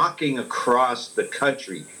walking across the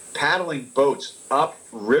country, paddling boats up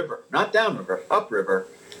river, not down river, up river,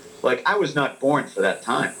 I was not born for that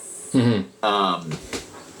time. Mm-hmm.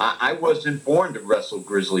 I wasn't born to wrestle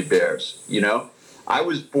grizzly bears, I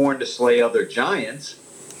was born to slay other giants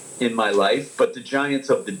in my life, but the giants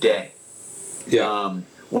of the day. Yeah.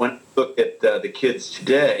 When I look at the kids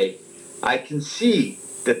today, I can see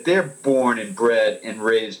that they're born and bred and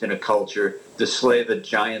raised in a culture to slay the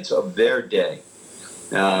giants of their day.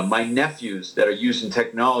 My nephews that are using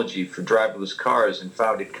technology for driverless cars and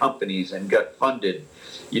founded companies and got funded,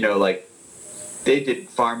 they did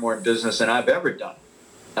far more in business than I've ever done.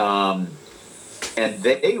 And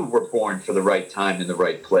they were born for the right time in the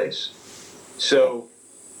right place. So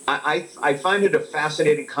I find it a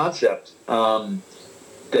fascinating concept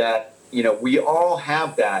that, we all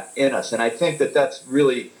have that in us. And I think that that's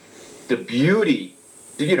really the beauty,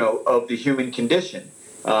 of the human condition.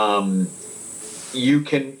 You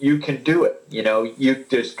can do it.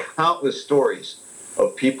 There's countless stories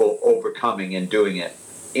of people overcoming and doing it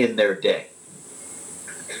in their day.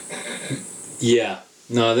 Yeah.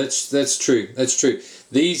 No, that's true. That's true.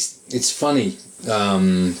 It's funny.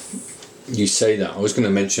 You say that. I was going to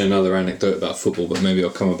mention another anecdote about football, but maybe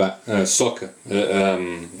I'll come back. Soccer.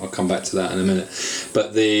 I'll come back to that in a minute.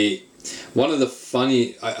 But one of the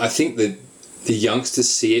funny, I think that the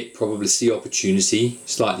youngsters probably see opportunity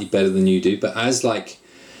slightly better than you do. But as I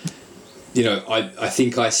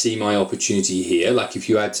think I see my opportunity here. If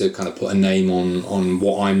you had to kind of put a name on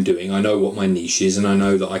what I'm doing, I know what my niche is, and I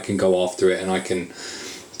know that I can go after it, and I can,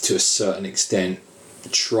 to a certain extent,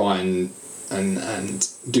 try and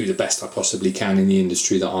do the best I possibly can in the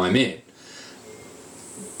industry that I'm in.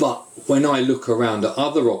 But when I look around at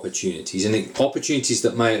other opportunities, and opportunities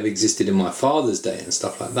that may have existed in my father's day and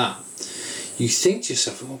stuff like that, you think to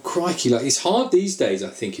yourself, oh crikey, it's hard these days. I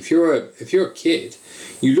think if you're a kid,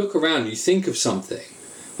 you look around, you think of something,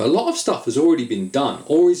 but a lot of stuff has already been done,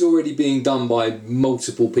 or is already being done by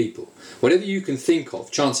multiple people. Whatever you can think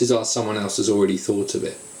of, chances are someone else has already thought of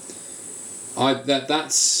it.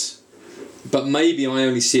 But maybe I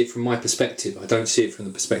only see it from my perspective. I don't see it from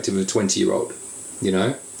the perspective of a 20-year-old.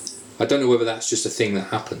 I don't know whether that's just a thing that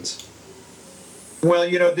happens. Well,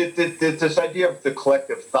 this idea of the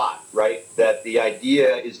collective thought, right? That the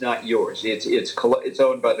idea is not yours. It's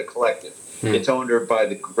owned by the collective. It's owned by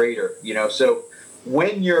the greater. So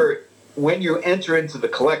when you enter into the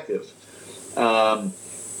collective,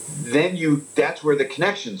 then that's where the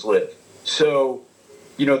connections live. So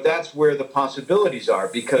that's where the possibilities are.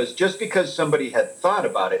 Because just because somebody had thought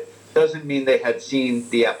about it doesn't mean they had seen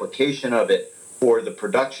the application of it or the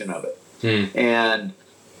production of it.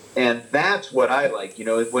 And that's what I like,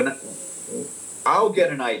 when I'll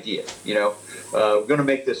get an idea, I'm going to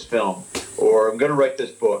make this film, or I'm going to write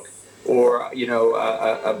this book, or, I'm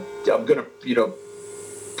going to,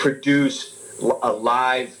 produce a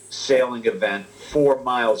live sailing event 4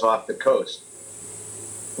 miles off the coast.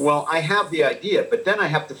 Well, I have the idea, but then I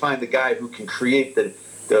have to find the guy who can create the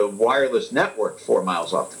wireless network 4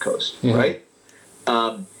 miles off the coast, right?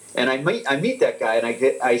 And I meet that guy, and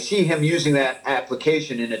I see him using that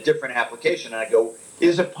application in a different application, and I go,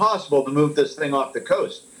 is it possible to move this thing off the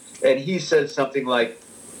coast? And he says something like,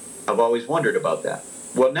 I've always wondered about that.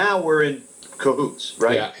 Well, now we're in cahoots,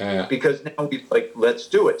 right? Yeah. Because now we let's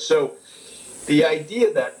do it. So the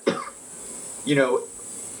idea that,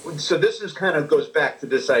 so this is kind of goes back to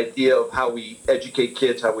this idea of how we educate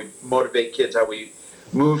kids, how we motivate kids, how we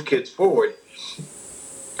move kids forward.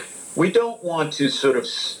 We don't want to sort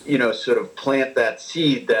of plant that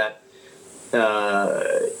seed that,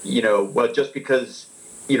 just because,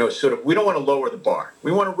 we don't want to lower the bar.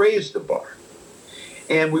 We want to raise the bar.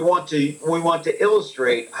 And we want to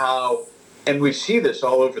illustrate how, and we see this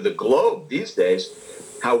all over the globe these days,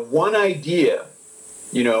 how one idea,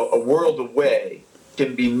 a world away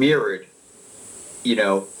can be mirrored,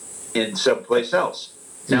 in someplace else.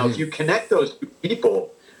 Now, if you connect those two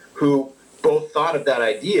people who both thought of that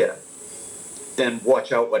idea, then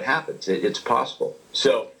watch out what happens. It's possible.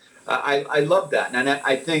 So I love that. And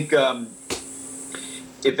I think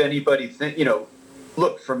if anybody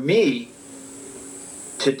look, for me,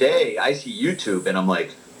 today I see YouTube and I'm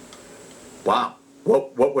like, wow,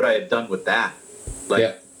 what would I have done with that?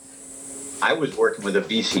 I was working with a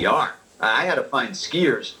VCR. I had to find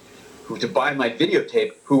skiers to buy my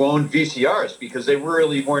videotape who owned VCRs because they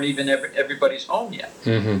really weren't even everybody's home yet.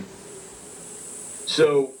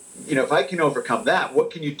 So, if I can overcome that,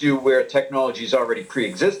 what can you do where technology is already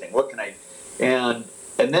pre-existing? What can I, and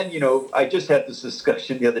then, I just had this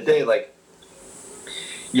discussion the other day, like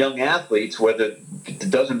young athletes, whether it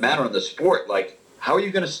doesn't matter in the sport, like how are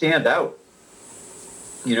you going to stand out?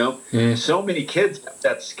 So many kids have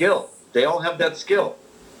that skill. They all have that skill.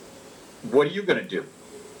 What are you going to do?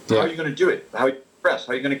 How are you going to do it? How are you going to express?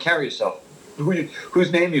 How are you going to carry yourself?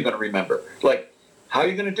 Whose name are you going to remember? Like, how are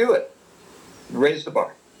you going to do it? Raise the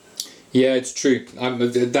bar. Yeah, it's true.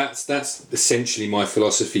 That's essentially my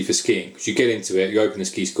philosophy for skiing. Because you get into it, you open a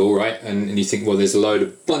ski school, right? And you think, well, there's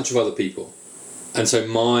a bunch of other people. And so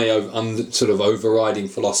I'm sort of overriding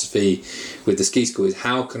philosophy with the ski school is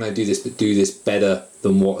how can I do this, but do this better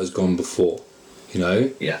than what has gone before?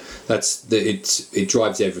 Yeah. It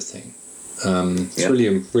drives everything. It's really,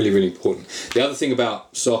 really, really important. The other thing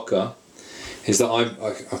about soccer is that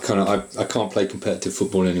I can't play competitive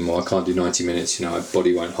football anymore. I can't do 90 minutes. My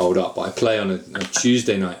body won't hold up. But I play on a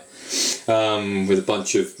Tuesday night with a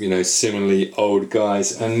bunch of similarly old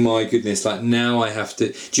guys, and my goodness, like now I have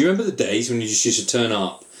to. Do you remember the days when you just used to turn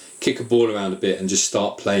up, kick a ball around a bit, and just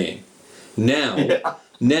start playing? Now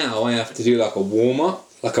I have to do like a warm up.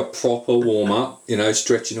 Like a proper warm-up,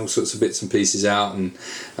 stretching all sorts of bits and pieces out and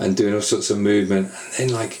doing all sorts of movement. And then,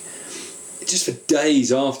 like, just for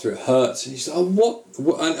days after it hurts. And you're like, what?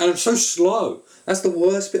 And I'm so slow. That's the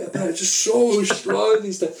worst bit about it. Just so slow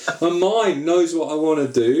these days. My mind knows what I want to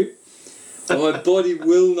do, but my body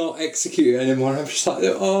will not execute it anymore. I'm just like,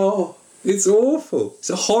 oh, it's awful.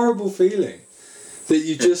 It's a horrible feeling that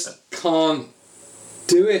you just can't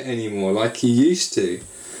do it anymore like you used to.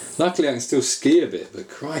 Luckily, I can still ski a bit, but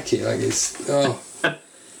crikey, like it's I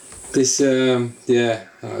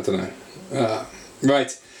don't know.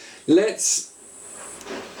 Right,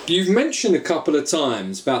 you've mentioned a couple of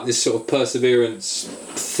times about this sort of perseverance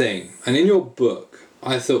thing, and in your book,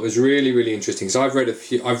 I thought was really, really interesting. So I've read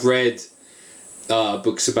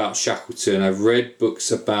books about Shackleton. I've read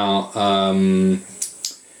books about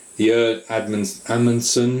the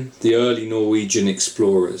Amundsen, the early Norwegian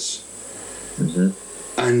explorers.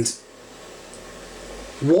 And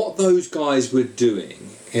what those guys were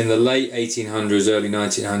doing in the late 1800s, early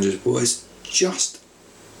 1900s was just...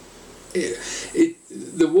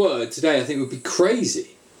 the word today I think would be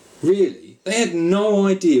crazy, really. They had no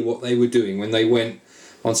idea what they were doing when they went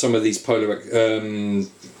on some of these polar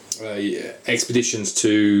expeditions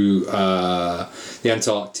to the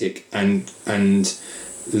Antarctic and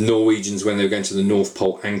the Norwegians when they were going to the North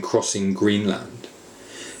Pole and crossing Greenland.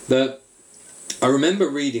 I remember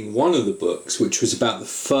reading one of the books, which was about the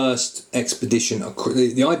first expedition.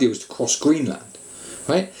 The idea was to cross Greenland,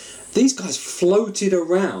 right? These guys floated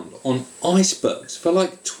around on icebergs for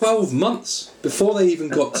like 12 months before they even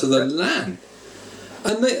got to the land.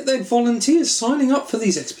 And they're volunteers signing up for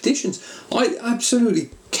these expeditions. I absolutely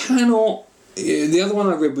cannot... The other one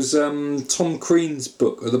I read was Tom Crean's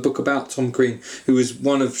book, or the book about Tom Crean, who was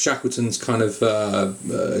one of Shackleton's kind of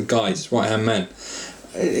guides, right-hand man.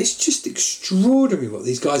 It's just extraordinary what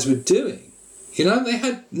these guys were doing. You know, they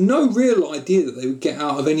had no real idea that they would get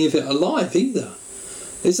out of any of it alive either.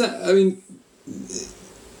 Is that, I mean,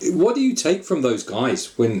 what do you take from those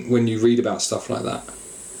guys when you read about stuff like that?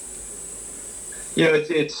 You know,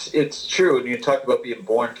 it's true, and you talk about being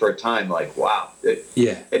born for a time. Like, wow,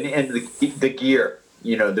 yeah, and the gear,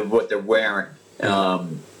 you know, what they're wearing,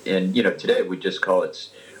 and you know, today we'd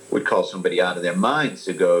call somebody out of their minds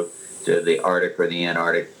to go to the Arctic or the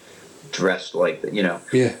Antarctic dressed like that, you know.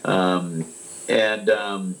 Yeah.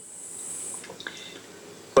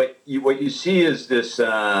 But what you see is this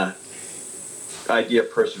idea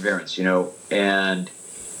of perseverance, you know, and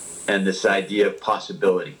this idea of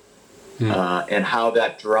possibility. And how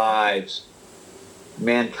that drives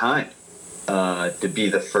mankind to be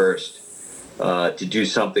the first, to do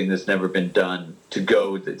something that's never been done, to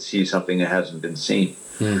go to see something that hasn't been seen,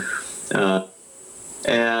 and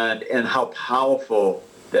how powerful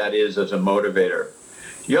that is as a motivator.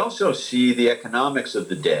 You also see the economics of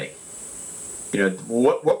the day. You know,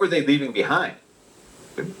 what were they leaving behind?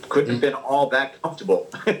 It couldn't have been all that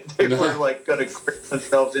comfortable. They were like going to cram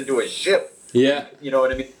themselves into a ship. Yeah, you know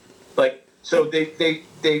what I mean. Like, so they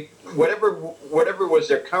whatever was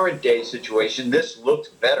their current day situation, this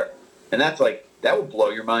looked better, and that's like, that would blow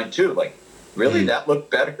your mind too. Like, really, that looked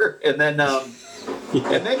better? And then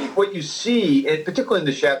and then what you see, and particularly in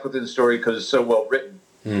the Shackleton story because it's so well written,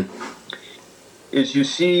 is you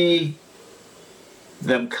see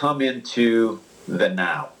them come into the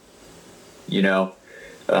now. You know,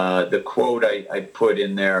 the quote I put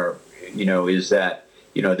in there, you know, is that,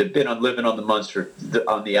 you know, they've been living on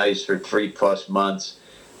the ice for 3+ months.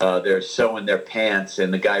 They're sewing their pants,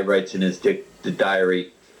 and the guy writes in his the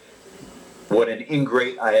diary, "What an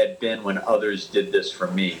ingrate I had been when others did this for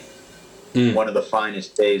me. One of the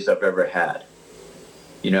finest days I've ever had."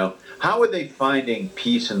 You know, how are they finding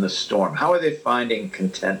peace in the storm? How are they finding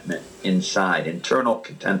contentment inside, internal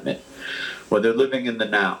contentment? Well, they're living in the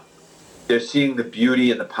now. They're seeing the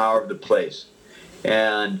beauty and the power of the place,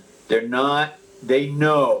 and they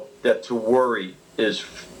know that to worry is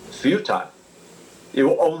futile.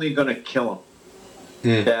 It's only going to kill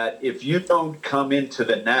them. That if you don't come into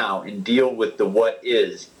the now and deal with the what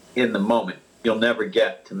is in the moment, you'll never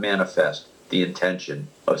get to manifest the intention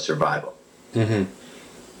of survival.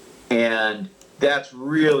 And that's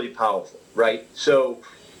really powerful, right? So,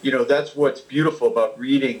 you know, that's what's beautiful about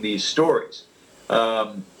reading these stories.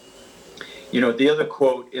 You know, the other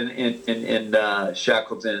quote in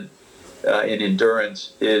Shackleton, in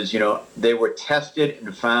Endurance, is, you know, they were tested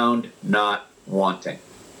and found not wanting.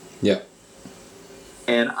 Yeah.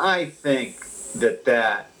 And I think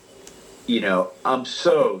that, you know, I'm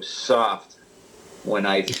so soft when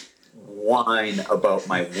I whine about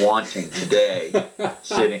my wanting today,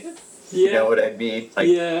 sitting. You know what I mean?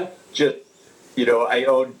 Like, just, you know, I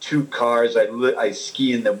own 2 cars. I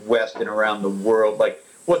ski in the West and around the world. Like,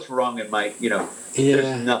 what's wrong in my, you know,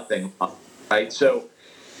 there's nothing wrong, right? So,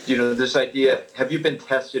 you know, this idea, have you been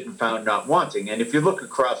tested and found not wanting? And if you look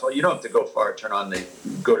across, you don't have to go far,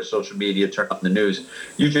 go to social media, turn on the news.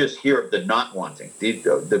 You just hear of the not wanting,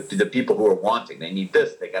 the people who are wanting. They need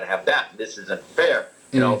this, they got to have that, this isn't fair,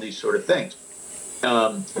 and all these sort of things.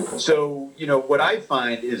 So, you know, what I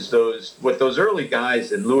find is what those early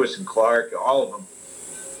guys, and Lewis and Clark, all of them,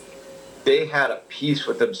 they had a peace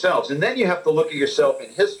with themselves. And then you have to look at yourself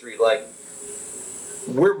in history. Like,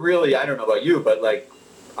 we're really, I don't know about you, but like,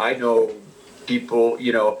 I know people,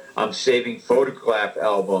 you know, I'm saving photograph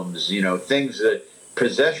albums, you know,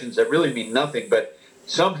 possessions that really mean nothing, but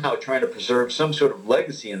somehow trying to preserve some sort of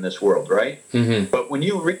legacy in this world, right? But when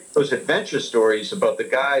you read those adventure stories about the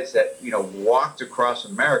guys that, you know, walked across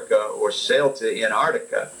America or sailed to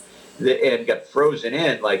Antarctica and got frozen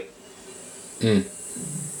in, like, you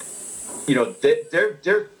know,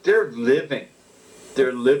 they're living.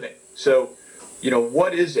 They're living. So, you know,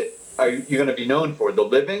 what is it? Are you going to be known for? The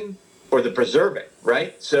living or the preserving,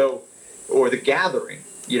 right? So, or the gathering.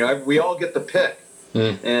 You know, we all get the pick.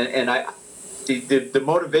 And the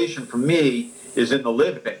motivation for me is in the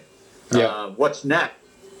living. What's next?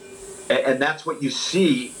 And that's what you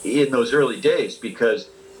see in those early days, because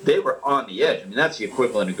they were on the edge. I mean, that's the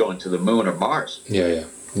equivalent of going to the moon or Mars. Yeah,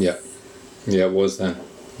 it was then.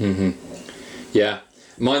 Yeah.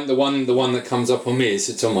 Mine, the one that comes up on me,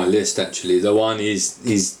 it's on my list actually. The one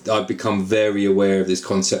is I've become very aware of this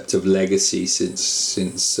concept of legacy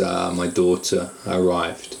since my daughter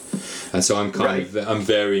arrived, and so I'm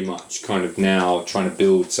very much kind of now trying to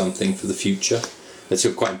build something for the future. That's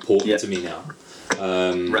quite important to me now.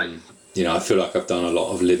 You know, I feel like I've done a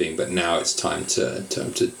lot of living, but now it's time to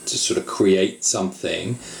sort of create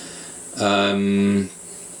something.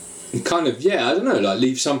 Kind of, I don't know, like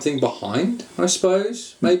leave something behind, I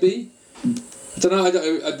suppose, maybe. I don't know,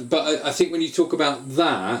 but I think when you talk about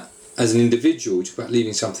that as an individual, you talk about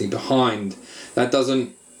leaving something behind, it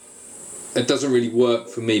doesn't really work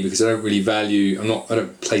for me, because I don't really value, I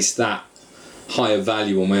don't place that higher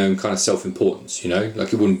value on my own kind of self-importance, you know,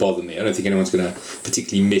 like it wouldn't bother me. I don't think anyone's going to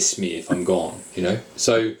particularly miss me if I'm gone, you know.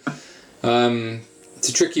 So it's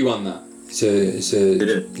a tricky one, that.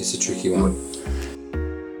 It's a tricky one.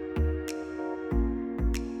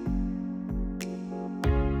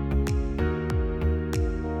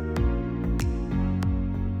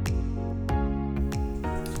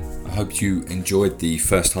 I hope you enjoyed the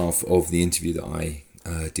first half of the interview that I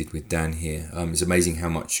did with Dan here. It's amazing how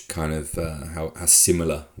much kind of how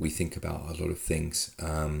similar we think about a lot of things,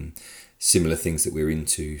 similar things that we're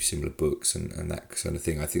into, similar books and that kind of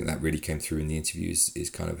thing. I think that really came through in the interview is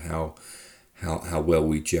kind of how well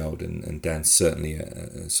we gelled, and Dan's certainly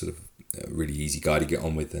a sort of a really easy guy to get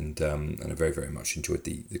on with, and I very, very much enjoyed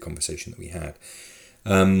the conversation that we had.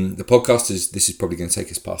 The podcast this is probably going to take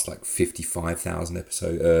us past like 55,000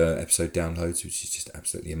 episode downloads, which is just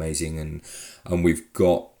absolutely amazing, and I've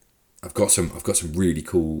got some really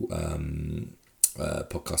cool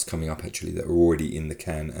podcasts coming up actually that are already in the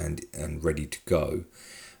can and ready to go.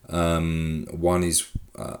 One is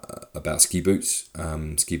about ski boots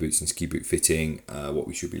and ski boot fitting, what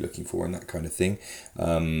we should be looking for and that kind of thing.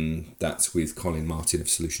 That's with Colin Martin of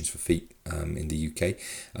Solutions for Feet in the UK.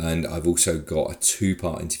 And I've also got a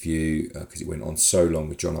 2-part interview, because it went on so long,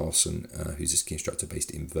 with John Olsen, who's a ski instructor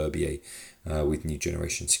based in Verbier with New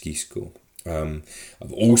Generation Ski School.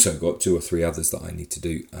 I've also got 2 or 3 others that I need to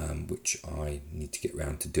do, which I need to get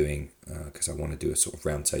round to doing, because I want to do a sort of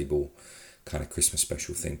roundtable kind of Christmas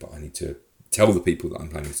special thing, but I need to tell the people that I'm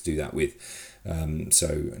planning to do that with,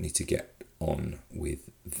 so I need to get on with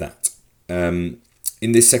that.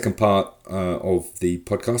 In this second part of the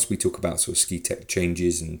podcast, we talk about sort of ski tech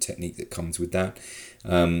changes and technique that comes with that.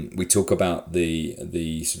 We talk about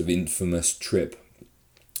the sort of infamous trip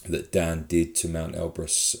that Dan did to Mount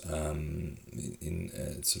Elbrus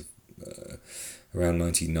in sort of around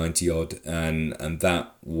 1990 odd, and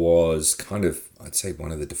that was kind of, I'd say,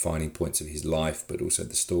 one of the defining points of his life, but also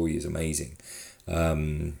the story is amazing.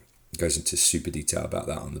 Goes into super detail about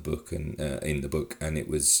that on the book and in the book, and it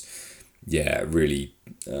was really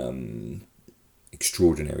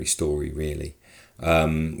extraordinary story, really.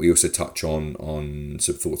 We also touch on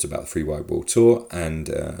some thoughts about the Free Wide World Tour and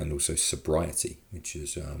also sobriety, which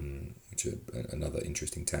is another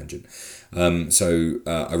interesting tangent. So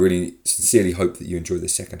I really sincerely hope that you enjoy the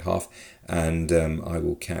second half, and I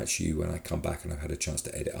will catch you when I come back and I've had a chance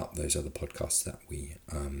to edit up those other podcasts that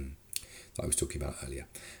I was talking about earlier.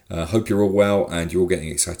 Hope you're all well and you're all getting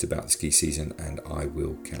excited about the ski season, and I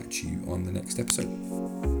will catch you on the next episode.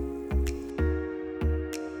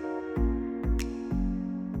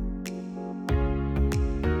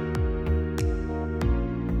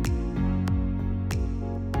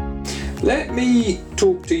 Let me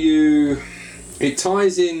talk to you. It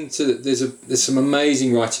ties into there's some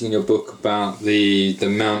amazing writing in your book about the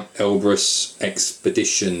Mount Elbrus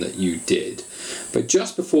expedition that you did. But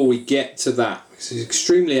just before we get to that, it's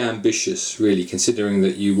extremely ambitious, really, considering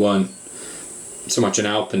that you weren't so much an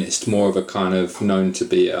alpinist, more of a kind of known to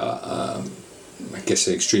be I guess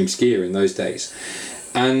an extreme skier in those days,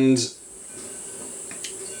 and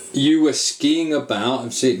you were skiing about.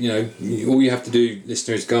 I've seen, all you have to do,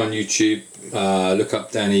 listeners, is go on YouTube, look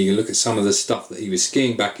up Dan Egan, look at some of the stuff that he was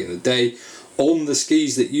skiing back in the day on the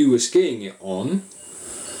skis that you were skiing it on.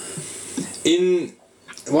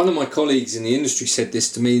 One of my colleagues in the industry said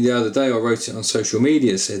this to me the other day. I wrote it on social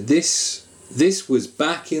media. Said this was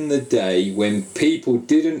back in the day when people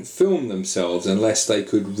didn't film themselves unless they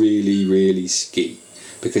could really, really ski,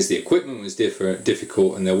 because the equipment was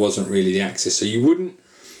difficult and there wasn't really the access. So you wouldn't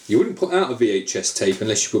put out a VHS tape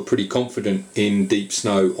unless you were pretty confident in deep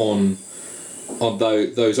snow on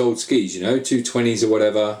those old skis, 220s or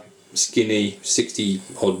whatever, skinny, 60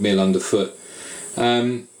 odd mil underfoot.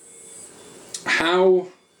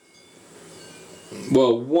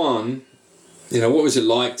 Well, one, what was it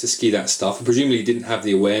like to ski that stuff? Presumably you didn't have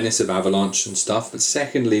the awareness of avalanche and stuff, but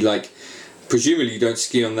secondly, presumably you don't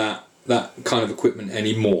ski on that kind of equipment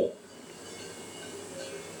anymore.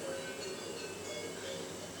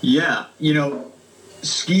 Yeah,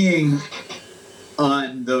 skiing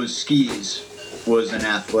on those skis was an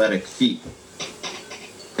athletic feat.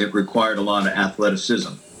 It required a lot of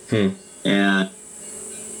athleticism. And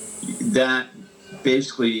that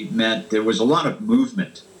basically meant there was a lot of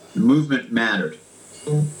movement. The movement mattered.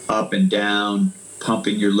 Up and down,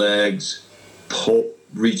 pumping your legs,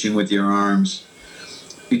 reaching with your arms.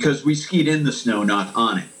 Because we skied in the snow, not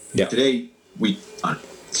on it. Yeah. Today, we on it.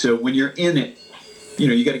 So when you're in it,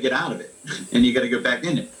 you got to get out of it. And you got to go back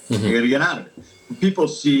in it. Mm-hmm. You got to get out of it. When people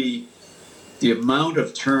see the amount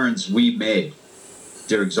of turns we made,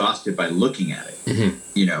 they're exhausted by looking at it.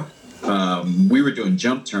 Mm-hmm. We were doing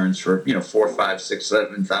jump turns for 4, 5, 6,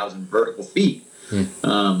 7,000 vertical feet.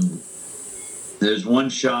 There's one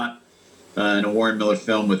shot in a Warren Miller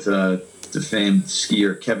film with the famed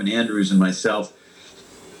skier Kevin Andrews and myself.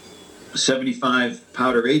 75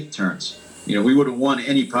 powder 8 turns. We would have won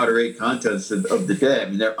any powder 8 contest of the day. I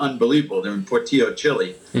mean, they're unbelievable. They're in Portillo,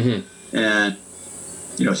 Chile. Mm-hmm. And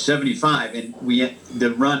 75, and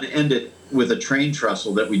the run ended with a train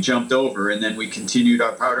trestle that we jumped over, and then we continued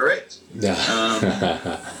our powder 8s.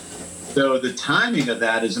 So the timing of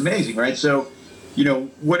that is amazing, right? So,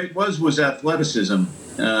 what it was athleticism.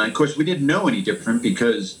 Of course, we didn't know any different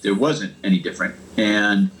because there wasn't any different.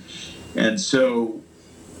 And so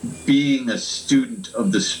being a student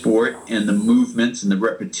of the sport and the movements and the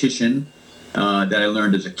repetition that I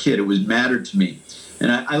learned as a kid, it was mattered to me.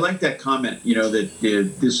 And I like that comment, that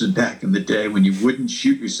this was back in the day when you wouldn't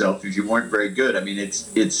shoot yourself if you weren't very good. I mean,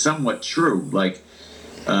 it's somewhat true. But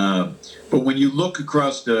when you look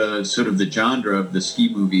across the sort of the genre of the ski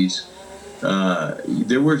movies,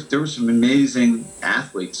 there were some amazing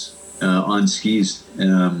athletes on skis,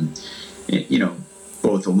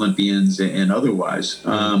 both Olympians and otherwise.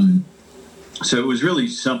 So it was really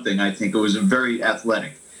something. I think it was very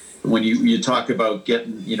athletic. When you talk about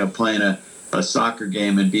getting, playing a soccer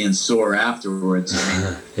game and being sore afterwards.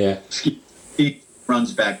 Yeah. Ski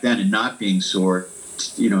runs back then and not being sore,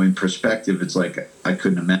 in perspective, it's like I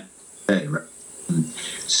couldn't imagine today, right?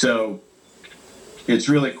 So it's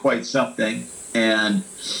really quite something. And,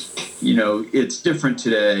 it's different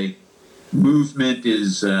today. Movement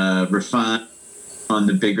is refined on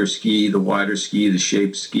the bigger ski, the wider ski, the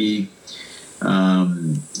shaped ski.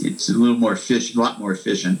 It's a little more efficient, a lot more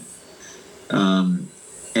efficient.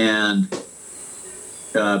 And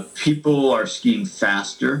people are skiing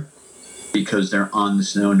faster because they're on the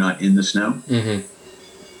snow, not in the snow. Mm-hmm.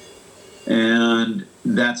 And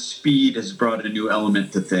that speed has brought a new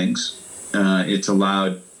element to things. It's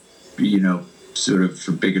allowed, sort of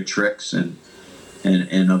for bigger tricks and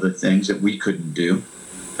other things that we couldn't do.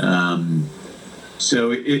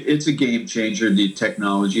 So it's a game changer, the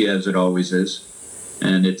technology, as it always is.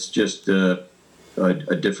 And it's just a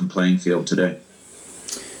different playing field today.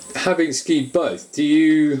 Having skied both,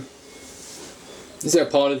 is there a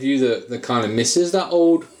part of you that kind of misses those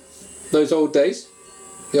old days?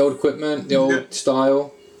 The old equipment, the old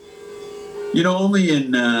style? Only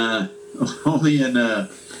in a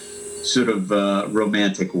sort of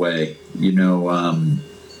romantic way.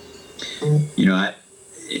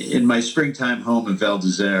 In my springtime home in Val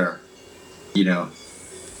d'Isère,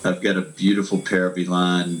 I've got a beautiful pair of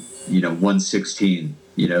Elan, 116,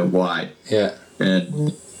 wide. Yeah.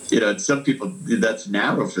 And, some people, that's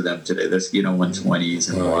narrow for them today. They're skiing on 120s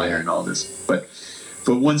and wider and all this. But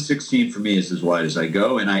 116 for me is as wide as I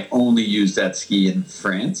go. And I only use that ski in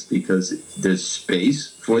France because there's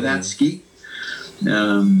space for that ski.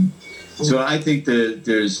 So I think that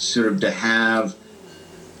there's sort of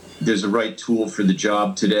there's a right tool for the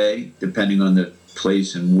job today, depending on the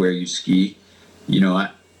place and where you ski.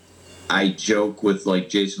 I joke with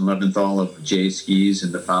Jason Leventhal of J Skis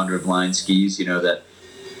and the founder of Line Skis, that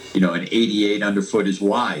an 88 underfoot is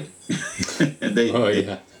wide, and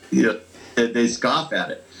they scoff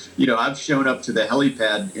at it. I've shown up to the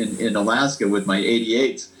helipad in Alaska with my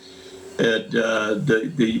 88s, and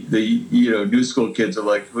the new school kids are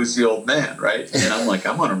like, "Who's the old man?" Right? And I'm like,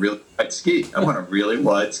 "I'm on a really wide ski. I'm on a really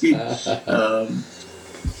wide ski."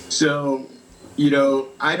 So,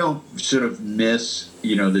 I don't sort of miss,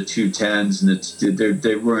 the 210s, and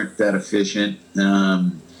they weren't that efficient.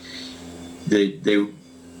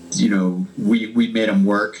 We made them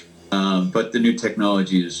work, but the new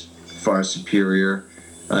technology is far superior.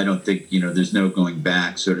 I don't think, there's no going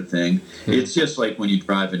back sort of thing. Mm-hmm. It's just like when you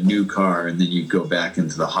drive a new car and then you go back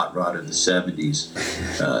into the hot rod of the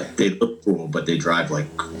 70s. They look cool, but they drive like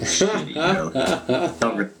shitty,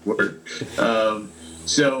 Don't really work.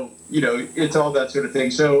 So, it's all that sort of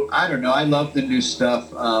thing. So, I don't know. I love the new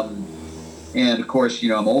stuff. And, of course,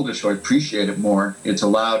 I'm older, so I appreciate it more. It's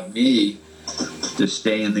allowed me to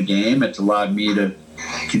stay in the game. It's allowed me to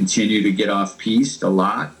continue to get off-piste a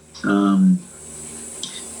lot.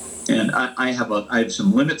 And I have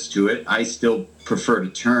some limits to it. I still prefer to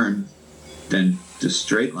turn than to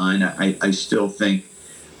straight line. I still think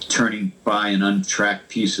turning by an untracked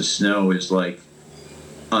piece of snow is like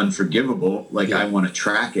unforgivable. Like I want to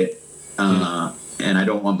track it, and I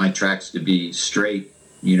don't want my tracks to be straight.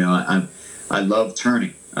 I love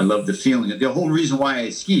turning. I love the feeling. The whole reason why I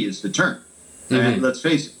ski is to turn. Mm-hmm. Let's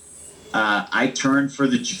face it. I turn for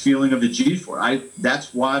the feeling of the G-force.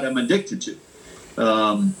 That's what I'm addicted to.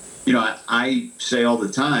 I say all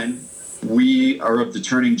the time, we are of the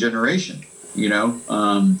turning generation.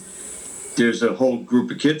 There's a whole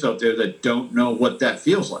group of kids out there that don't know what that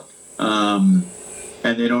feels like, and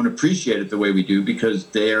they don't appreciate it the way we do because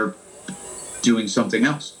they're doing something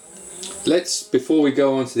else. Before we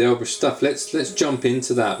go on to the Elbrus stuff, let's jump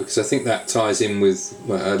into that, because I think that ties in with.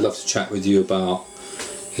 I'd love to chat with you about,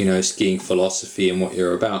 skiing philosophy and what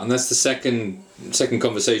you're about, and that's the second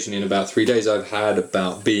conversation in about 3 days I've had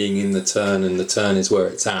about being in the turn, and the turn is where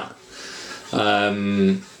it's at.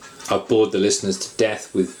 I've bored the listeners to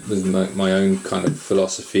death with my own kind of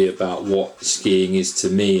philosophy about what skiing is to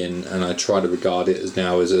me, and I try to regard it as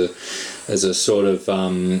a sort of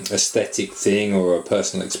aesthetic thing or a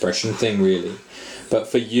personal expression thing, really. But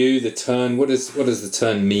for you, the turn, what does the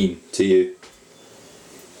turn mean to you?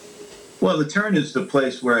 Well, the turn is the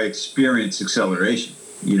place where I experience acceleration.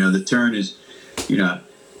 The turn is,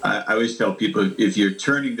 I always tell people, if you're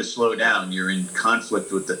turning to slow down, you're in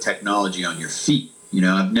conflict with the technology on your feet.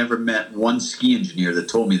 I've never met one ski engineer that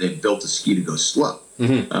told me they built a ski to go slow.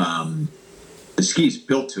 Mm-hmm. The ski's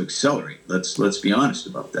built to accelerate. Let's be honest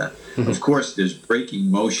about that. Mm-hmm. Of course, there's braking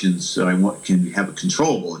motions, so can have a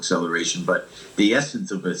controllable acceleration, but the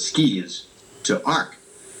essence of a ski is to arc.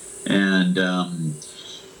 And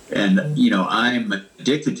I'm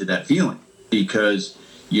addicted to that feeling because,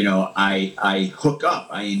 I hook up,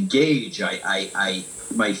 I engage,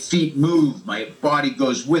 my feet move, my body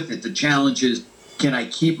goes with it. The challenge is, can I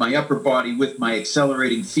keep my upper body with my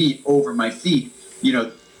accelerating feet over my feet?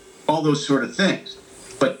 All those sort of things.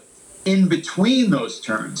 But in between those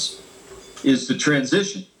turns is the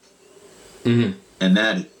transition. Mm-hmm. And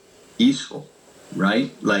that is peaceful,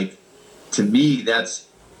 right? Like, to me, that's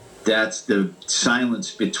the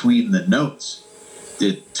silence between the notes.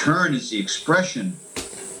 The turn is the expression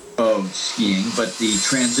of skiing, but the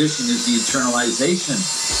transition is the internalization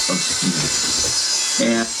of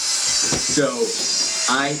skiing. And so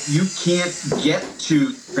you can't get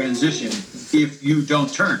to transition if you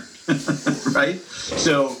don't turn, right?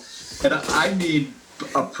 So, and I mean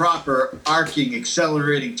a proper arcing,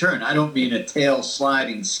 accelerating turn. I don't mean a tail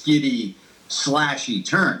sliding, skiddy, slashy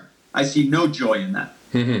turn. I see no joy in that.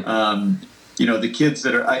 Mm-hmm. The kids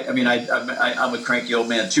that are, I'm a cranky old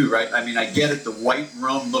man too, right? I mean, I get it. The white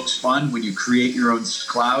roam looks fun when you create your own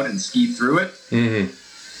cloud and ski through it.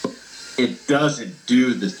 Mm-hmm. It doesn't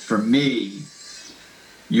do this. For me,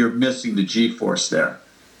 you're missing the G-force there.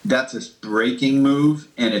 That's a braking move,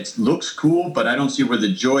 and it looks cool, but I don't see where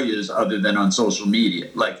the joy is other than on social media.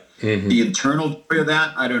 Like, mm-hmm. The internal joy of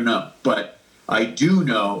that, I don't know. But I do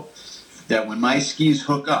know that when my skis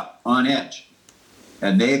hook up on edge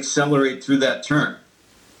and they accelerate through that turn,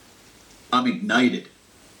 I'm ignited.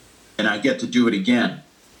 And I get to do it again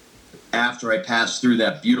after I pass through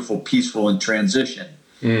that beautiful, peaceful and transition.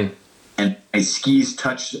 Mm. And my skis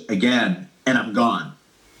touch again, and I'm gone.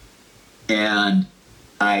 And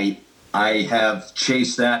I have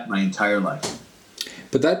chased that my entire life.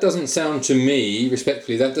 But that doesn't sound to me,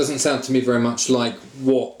 respectfully, that doesn't sound to me very much like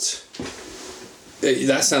what...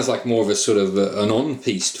 That sounds like more of a sort of an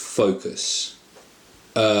on-piste focus,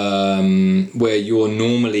 where you're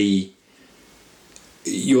known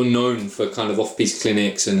for kind of off-piste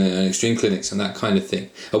clinics and extreme clinics and that kind of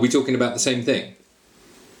thing. Are we talking about the same thing?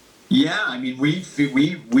 Yeah, I mean, we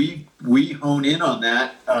hone in on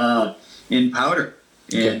that in powder,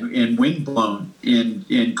 in windblown,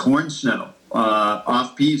 in corn snow,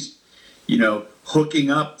 off-piste,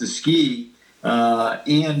 hooking up the ski.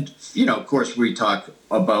 And, of course, we talk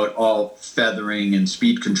about all feathering and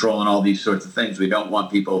speed control and all these sorts of things. We don't want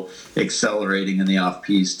people accelerating in the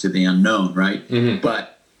off-piste to the unknown, right? Mm-hmm.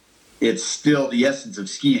 But it's still the essence of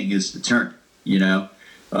skiing is the turn,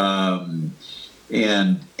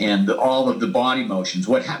 all of the body motions.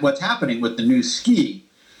 What's happening with the new ski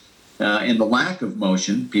and the lack of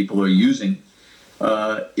motion people are using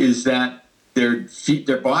is that their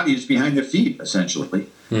body is behind their feet essentially.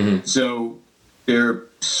 Mm-hmm. So they're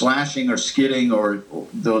slashing or skidding or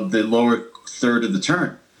the lower third of the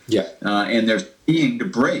turn. Yeah. And they're skiing to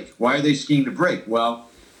brake. Why are they skiing to brake? Well,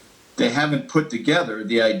 they haven't put together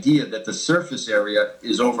the idea that the surface area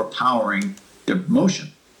is overpowering their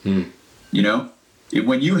motion. You know,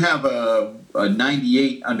 when you have a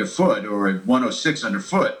 98 underfoot or a 106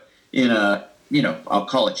 underfoot in a, I'll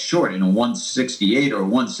call it short, in a 168 or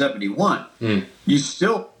 171, you're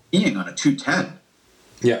still skiing on a 210.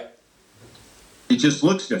 Yeah. It just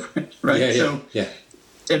looks different, right?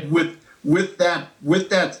 And with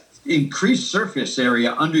that increased surface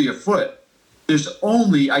area under your foot,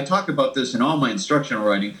 I talk about this in all my instructional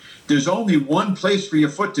writing, there's only one place for your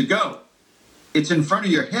foot to go. It's in front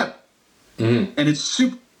of your hip. Mm-hmm. And it's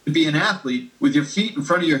super to be an athlete with your feet in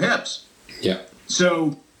front of your hips. Yeah.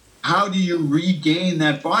 So how do you regain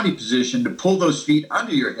that body position to pull those feet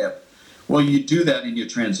under your hip? Well, you do that in your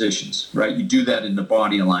transitions, right? You do that in the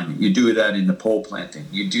body alignment. You do that in the pole planting.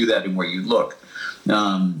 You do that in where you look.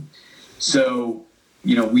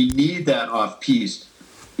 We need that off-piste,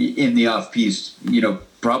 in the off-piste,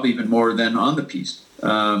 probably even more than on the piste.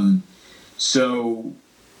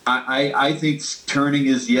 I think turning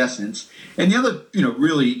is the essence. And the other,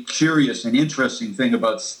 really curious and interesting thing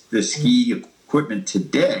about the ski equipment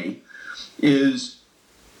today is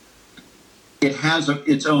it has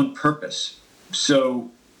its own purpose. So,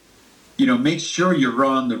 make sure you're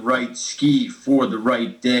on the right ski for the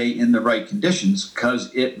right day in the right conditions, because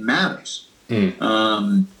it matters.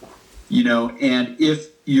 And if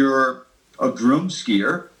you're a groom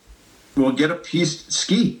skier, well, get a piste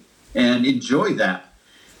ski and enjoy that.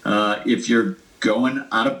 If you're going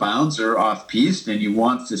out of bounds or off piste and you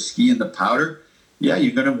want to ski in the powder, yeah,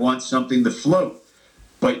 you're going to want something to float.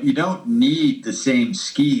 But you don't need the same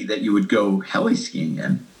ski that you would go heli skiing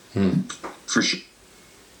in, for sure.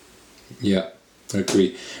 Yeah, I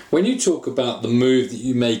agree. When you talk about the move that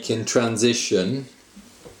you make in transition,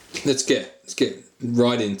 let's get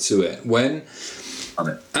right into it. When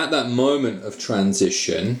at that moment of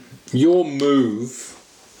transition, your move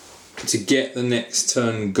to get the next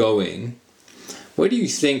turn going, where do you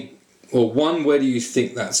think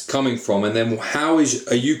that's coming from? And then are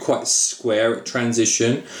you quite square at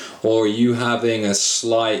transition, or are you having a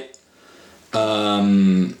slight, are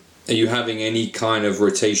you having any kind of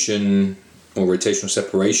rotation or rotational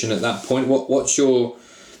separation at that point?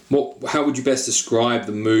 How would you best describe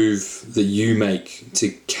the move that you make to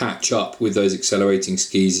catch up with those accelerating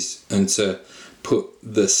skis and to put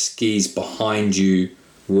the skis behind you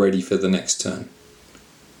ready for the next turn?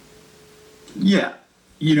 Yeah.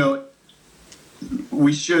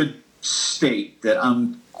 We should state that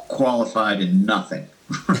I'm qualified in nothing,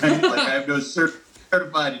 right? Like I have no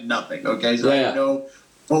certified in nothing, okay? So I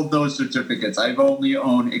hold no certificates. I've only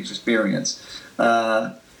owned experience.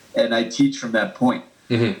 And I teach from that point.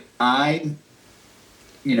 Mm-hmm. I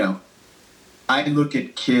look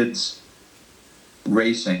at kids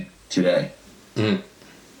racing today. Mm-hmm.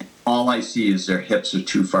 All I see is their hips are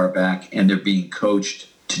too far back and they're being coached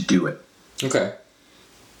to do it. Okay.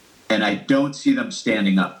 And I don't see them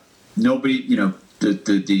standing up. Nobody,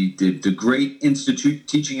 the great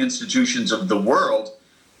teaching institutions of the world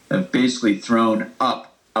have basically thrown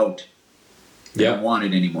up, out. They don't want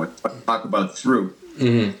it anymore. Talk about through.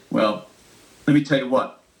 Mm-hmm. Well, let me tell you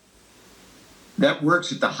what. That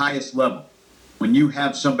works at the highest level. When you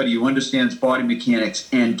have somebody who understands body mechanics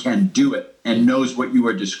and can do it and knows what you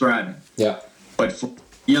are describing. Yeah. But for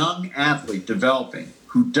a young athlete developing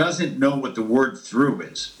who doesn't know what the word through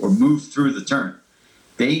is or move through the turn,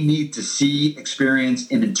 they need to see, experience,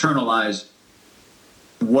 and internalize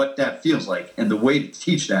what that feels like. And the way to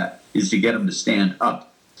teach that is to get them to stand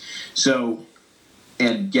up.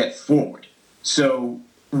 And get forward. So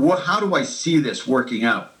how do I see this working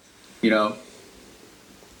out?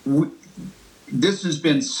 This has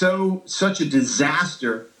been such a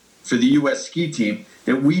disaster for the U.S. ski team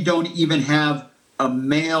that we don't even have a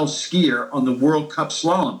male skier on the World Cup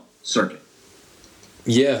slalom circuit.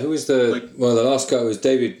 Yeah, who was the last guy was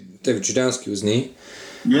David Chudowski, wasn't he?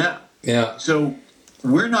 Yeah. Yeah. So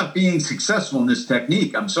we're not being successful in this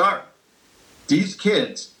technique. I'm sorry. These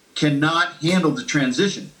kids cannot handle the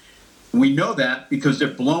transition. We know that because they're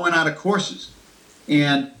blowing out of courses.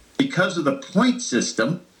 And because of the point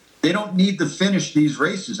system, they don't need to finish these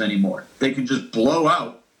races anymore. They can just blow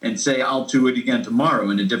out and say, I'll do it again tomorrow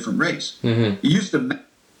in a different race. Mm-hmm. You used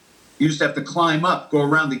to have to climb up, go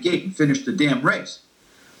around the gate, and finish the damn race.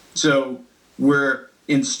 So we're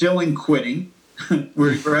instilling quitting,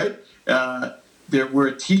 right?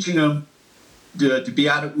 We're teaching them to be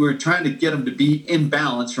we're trying to get them to be in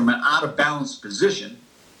balance from an out of balance position.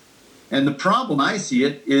 And the problem I see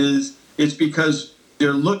is it's because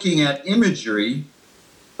they're looking at imagery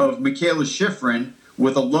of Michaela Schifrin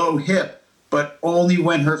with a low hip, but only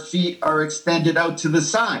when her feet are extended out to the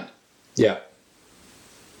side. Yeah.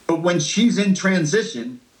 But when she's in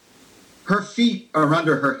transition, her feet are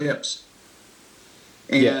under her hips.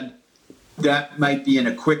 And that might be in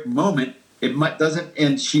a quick moment. It doesn't,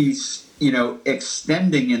 and she's,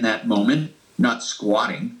 extending in that moment, not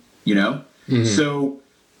squatting, Mm-hmm. So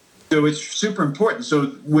it's super important. So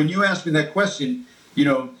when you ask me that question,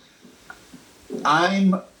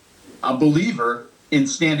 I'm a believer in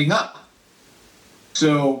standing up.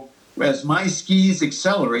 So as my skis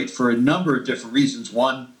accelerate for a number of different reasons,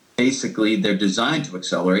 one, basically they're designed to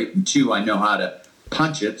accelerate, and two, I know how to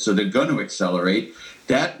punch it, so they're going to accelerate.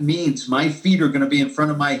 That means my feet are going to be in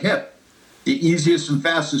front of my hip. The easiest and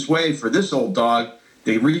fastest way for this old dog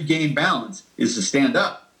to regain balance is to stand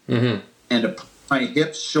up and to put my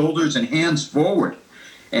hips, shoulders, and hands forward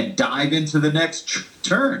and dive into the next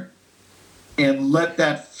turn and let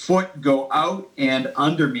that foot go out and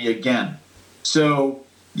under me again. So,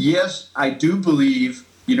 yes, I do believe,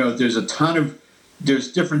 there's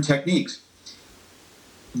different techniques.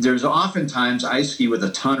 There's oftentimes I ski with a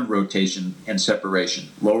ton of rotation and separation.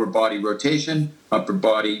 Lower body rotation, upper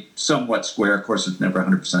body somewhat square. Of course, it's never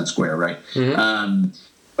 100% square, right? Mm-hmm.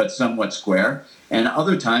 But somewhat square. And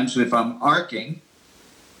other times, if I'm arcing,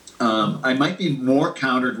 I might be more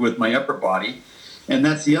countered with my upper body. And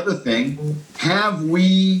that's the other thing. Have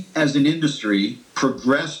we, as an industry,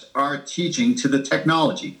 progressed our teaching to the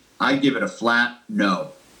technology? I give it a flat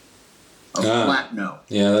no. Flat no.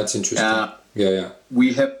 Yeah, that's interesting.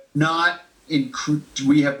 We have not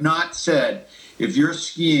said, if you're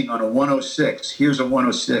skiing on a 106, here's a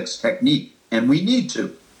 106 technique, and we need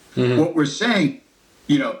to. Mm-hmm. What we're saying,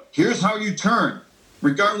 here's how you turn,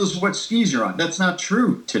 regardless of what skis you're on. That's not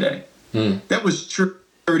true today. Mm. That was true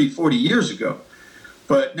 30, 40 years ago.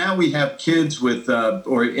 But now we have kids with, and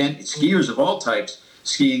skiers of all types,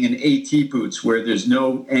 skiing in AT boots where there's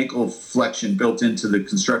no ankle flexion built into the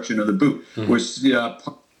construction of the boot. Mm-hmm. Where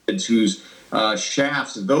kids whose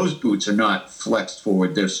shafts of those boots are not flexed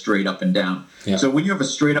forward; they're straight up and down. Yeah. So when you have a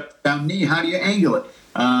straight up down knee, how do you angle it?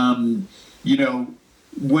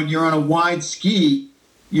 When you're on a wide ski,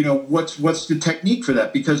 what's the technique for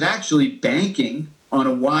that? Because actually, banking on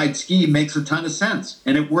a wide ski makes a ton of sense,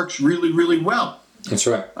 and it works really, really well. That's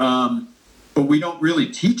right. But we don't really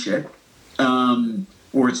teach it,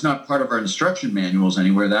 or it's not part of our instruction manuals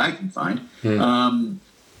anywhere that I can find. Particularly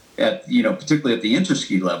at the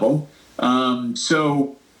interski level.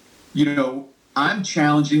 So, I'm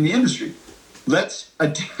challenging the industry. Let's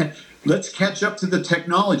catch up to the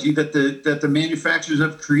technology that the manufacturers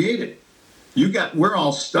have created. We're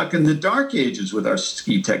all stuck in the dark ages with our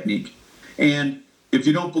ski technique. And if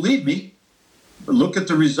you don't believe me, look at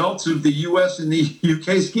the results of the US and the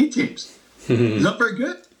UK ski teams. It's not very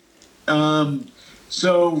good.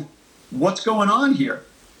 So what's going on here?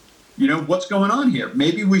 What's going on here?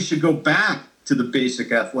 Maybe we should go back to the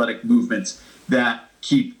basic athletic movements that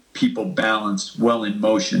keep people balanced, well in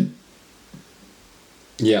motion.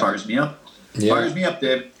 Yeah. Fires me up. Yeah. Fires me up,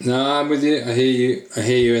 David. No, I'm with you. I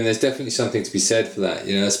hear you. And there's definitely something to be said for that,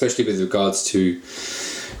 especially with regards to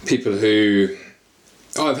people who...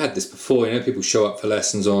 I've had this before, people show up for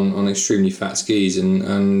lessons on extremely fat skis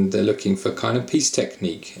and they're looking for kind of piece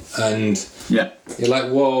technique. And you're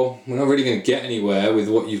like, well, we're not really going to get anywhere with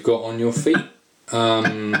what you've got on your feet.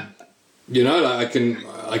 I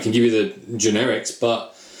can give you the generics,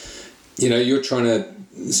 but, you're trying to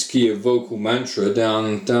ski a vocal mantra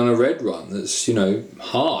down a red run that's,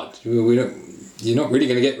 hard. You're not really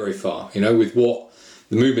going to get very far, with what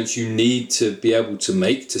the movements you need to be able to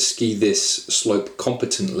make to ski this slope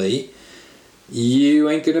competently, you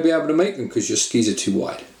ain't going to be able to make them because your skis are too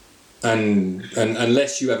wide. And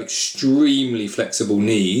unless you have extremely flexible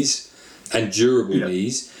knees and durable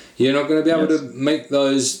knees, you're not going to be able to make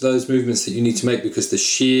those movements that you need to make because the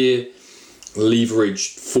sheer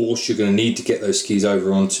leveraged force you're going to need to get those skis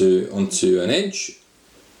over onto an edge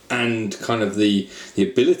and kind of the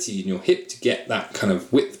ability in your hip to get that kind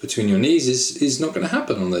of width between your knees is not going to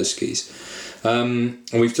happen on those skis. And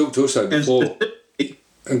we've talked also before...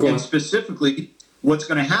 And specifically, what's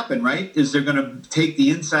going to happen, right, is they're going to take the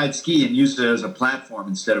inside ski and use it as a platform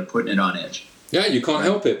instead of putting it on edge. Yeah, you can't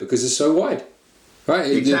help it because it's so wide.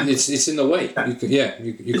 Right? Exactly. It's in the way. You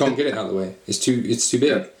can't get it out of the way. It's too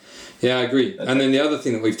big. Yeah, I agree. And then the other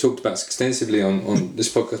thing that we've talked about extensively on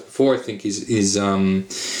this podcast before, I think, is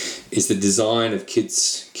the design of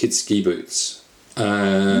kids ski boots.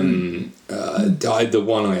 The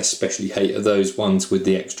one I especially hate are those ones with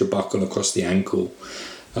the extra buckle across the ankle.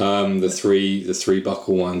 The three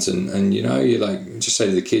buckle ones, and you like just say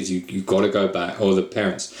to the kids, you've got to go back, or the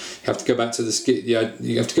parents, you have to go back to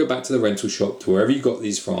you have to go back to the rental shop, to wherever you got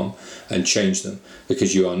these from, and change them,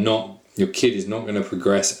 because your kid is not going to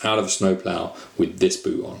progress out of a snowplow with this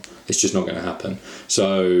boot on. It's just not going to happen.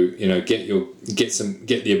 So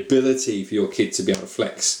get the ability for your kid to be able to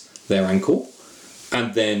flex their ankle,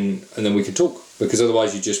 and then we can talk, because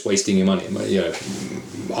otherwise you're just wasting your money.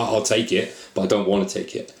 I'll take it, but I don't want to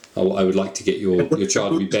take it. I would like to get your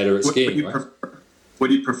child to be better at skiing, right? What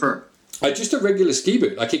do you prefer? Just a regular ski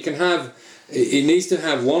boot. Like it needs to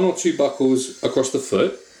have one or two buckles across the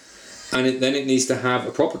foot, and then it needs to have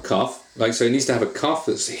a proper cuff. So it needs to have a cuff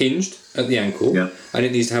that's hinged at the ankle, and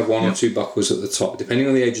it needs to have one or two buckles at the top, depending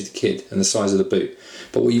on the age of the kid and the size of the boot.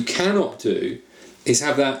 But what you cannot do is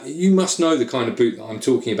have that. You must know the kind of boot that I'm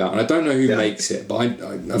talking about, and I don't know who makes it, but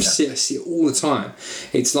I see it all the time.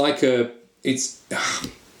 It's like it's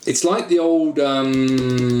like the old what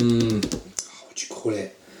do you call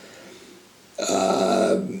it?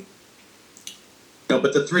 No,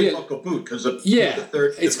 but the three buckle boot, because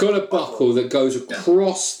it's got a buckle that goes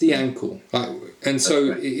across the ankle, and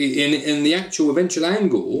so in the actual eventual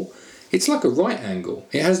angle, it's like a right angle.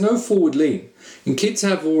 It has no forward lean, and kids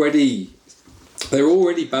they're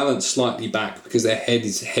already balanced slightly back because their head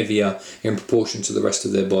is heavier in proportion to the rest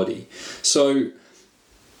of their body. So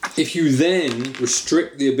if you then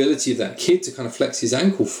restrict the ability of that kid to kind of flex his or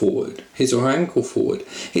her ankle forward,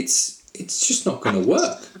 it's just not going to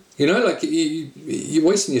work. You're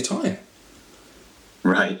wasting your time.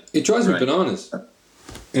 Right. It drives me bananas.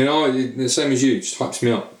 The same as you, it just hypes me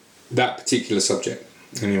up. That particular subject.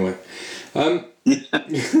 Anyway.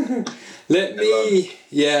 It's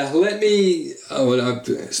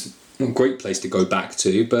not a great place to go back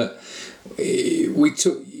to, but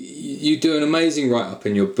you do an amazing write-up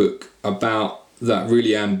in your book about that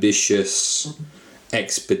really ambitious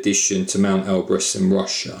expedition to Mount Elbrus in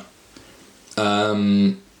Russia.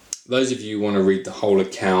 Those of you who want to read the whole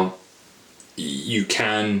account, you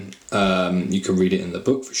can read it in the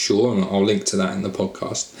book for sure, and I'll link to that in the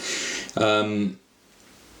podcast.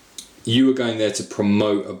 You were going there to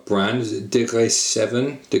promote a brand, is it Degré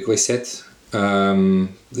 7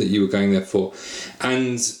 that you were going there for,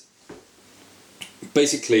 and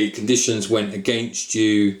basically conditions went against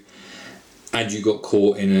you, and you got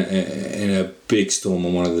caught in a big storm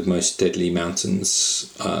on one of the most deadly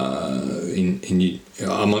mountains amongst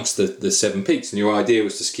the 7 peaks, and your idea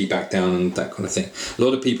was to ski back down and that kind of thing. A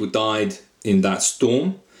lot of people died in that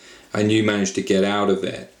storm, and you managed to get out of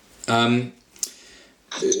it.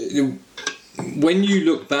 When you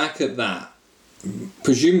look back at that,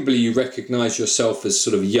 presumably you recognise yourself as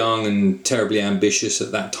sort of young and terribly ambitious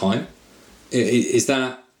at that time. Is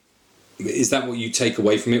that what you take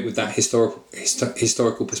away from it with that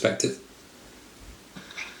historical perspective?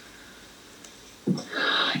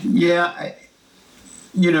 Yeah,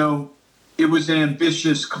 it was an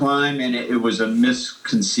ambitious climb, and it was a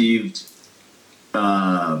misconceived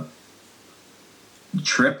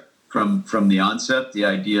trip from the onset. The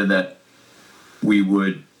idea that we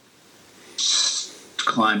would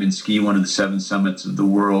climb and ski one of the 7 summits of the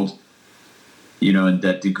world, and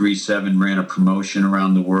that Degree 7 ran a promotion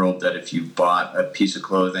around the world that if you bought a piece of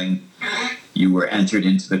clothing, you were entered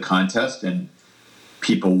into the contest, and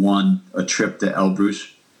people won a trip to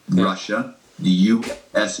Elbrus, Russia, the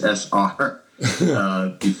USSR,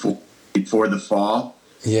 before the fall,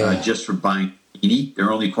 just for buying a beanie. Their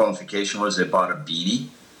only qualification was they bought a beanie.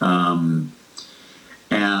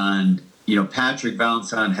 And Patrick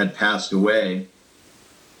Valentine had passed away,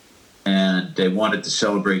 and they wanted to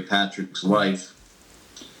celebrate Patrick's life.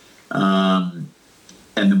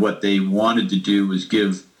 And what they wanted to do was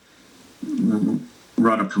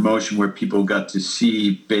run a promotion where people got to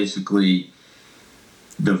see basically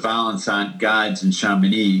the Valentine guides in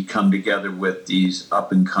Chamonix come together with these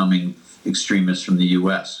up-and-coming extremists from the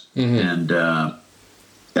U.S. Mm-hmm. And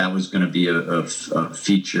that was going to be a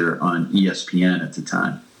feature on ESPN at the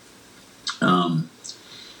time.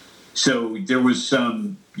 So there was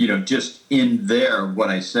some, just in there, what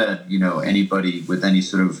I said, anybody with any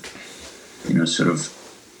sort of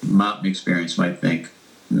mountain experience might think,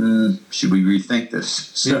 should we rethink this?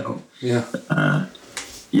 So,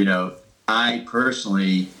 I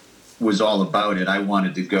personally was all about it. I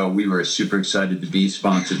wanted to go. We were super excited to be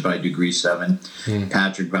sponsored by Degree 7.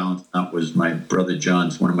 Patrick Valençant was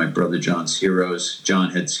one of my brother John's heroes. John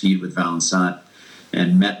had skied with Valençant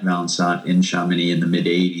and met Valençant in Chamonix in the mid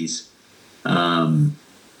 80s.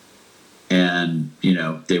 And,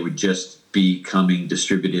 they would just be coming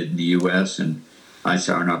distributed in the U.S. and I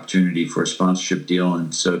saw an opportunity for a sponsorship deal,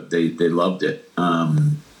 and so they loved it.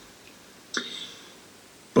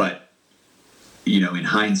 But, in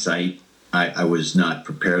hindsight, I was not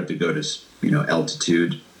prepared to go to,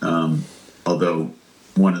 altitude. Although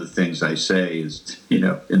one of the things I say is,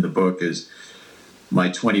 in the book is my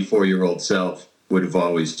 24-year-old self would have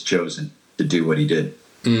always chosen to do what he did.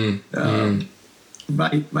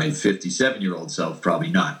 My 57-year-old self,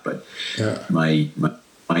 probably not, but my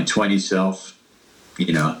 20 self,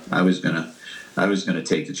 I was gonna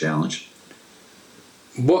take the challenge.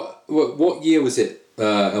 What year was it,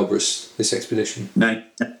 Elbrus? This expedition?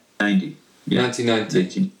 1990. Yeah.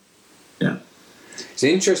 1990. Yeah. It's an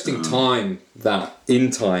interesting time. The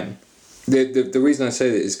reason I say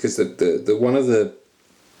that is because the one of the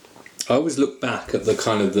I always look back at the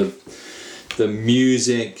kind of the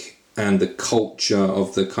music and the culture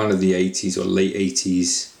of the kind of the 80s or late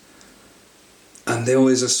 80s, and there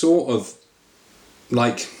was a sort of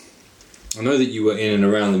like, I know that you were in and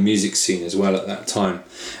around the music scene as well at that time,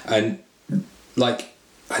 and like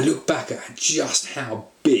I look back at just how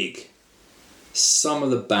big some of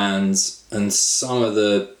the bands and some of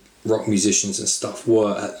the rock musicians and stuff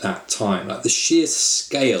were at that time. Like the sheer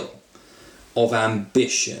scale of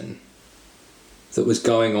ambition that was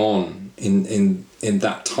going on in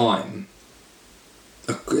that time,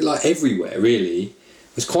 like everywhere really,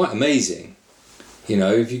 was quite amazing.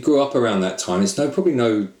 If you grew up around that time, it's probably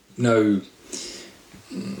no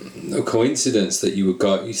coincidence that you would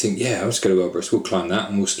go. You think, yeah, I'll just go to Elbrus, we'll climb that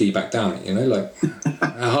and we'll ski back down it. Like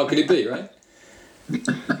how hard could it be, right?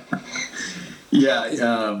 Yeah,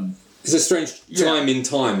 it's a strange time in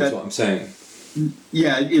time. Is what I'm saying.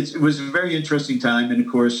 Yeah, it was a very interesting time, and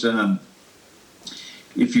of course,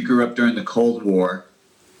 if you grew up during the Cold War,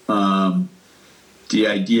 the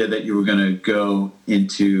idea that you were going to go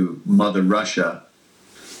into Mother Russia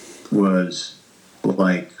was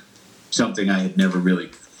like something I had never really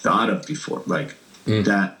thought of before, like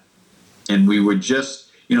that. And we were just,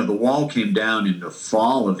 the wall came down in the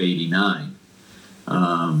fall of '89.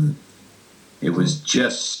 It was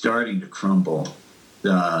just starting to crumble,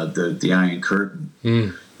 the Iron Curtain.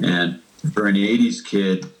 And for an 80s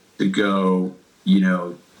kid to go,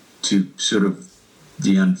 to sort of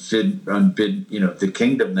the unbidden, the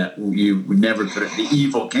kingdom that you would never could have, the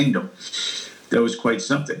evil kingdom, that was quite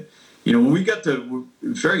something. When we got to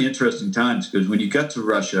very interesting times, because when you got to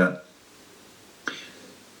Russia,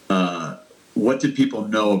 what did people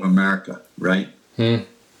know of America, right?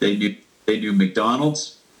 They knew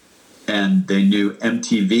McDonald's, and they knew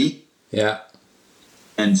MTV,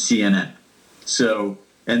 and CNN. So,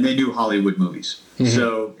 and they knew Hollywood movies.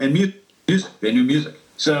 So, and music, they knew music.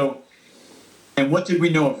 So, and what did we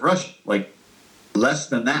know of Russia? Like less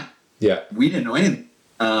than that. Yeah, we didn't know anything.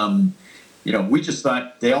 We just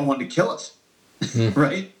thought they all wanted to kill us,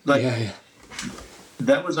 right? Like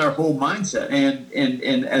that was our whole mindset.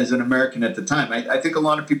 And as an American at the time, I think a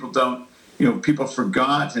lot of people don't. People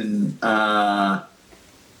forgotten.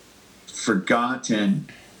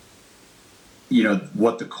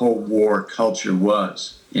 What the Cold War culture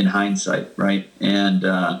was in hindsight, right? And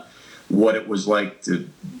what it was like to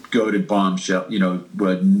go to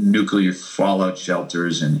nuclear fallout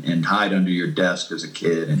shelters and hide under your desk as a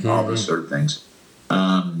kid and all those sort of things.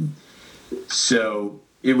 So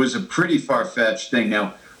it was a pretty far-fetched thing.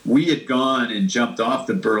 Now, we had gone and jumped off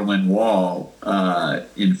the Berlin Wall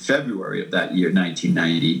in February of that year,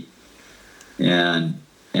 1990, and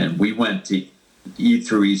we went to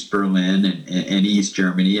through East Berlin and East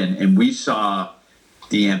Germany, and we saw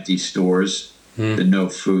the empty stores, the no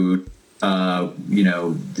food,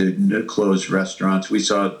 the closed restaurants. We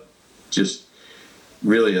saw just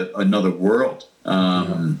really another world.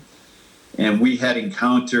 And we had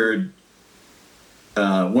encountered,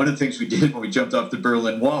 one of the things we did when we jumped off the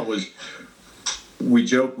Berlin Wall was we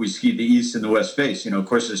joked we skied the east and the west face. Of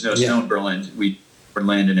course, there's no snow in Berlin. We were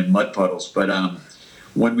landing in mud puddles. But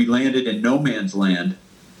when we landed in no man's land,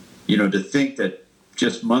 to think that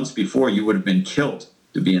just months before you would have been killed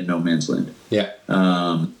to be in no man's land. Yeah.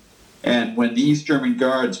 And when the East German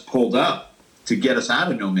guards pulled up to get us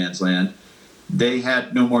out of no man's land, they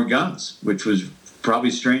had no more guns, which was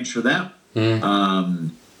probably strange for them.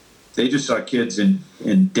 They just saw kids in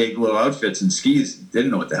day-glow outfits and skis. They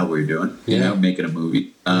didn't know what the hell we were doing, making a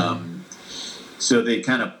movie. So they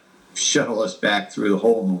kind of shuttle us back through the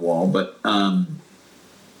hole in the wall. But,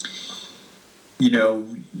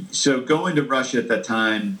 so going to Russia at that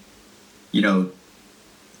time, we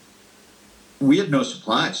had no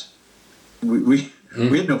supplies. We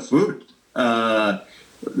had no food. The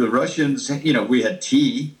Russians, we had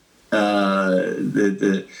tea. And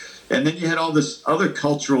then you had all this other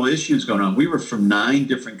cultural issues going on. We were from 9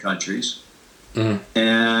 different countries,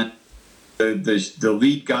 and the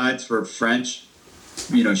lead guides were French,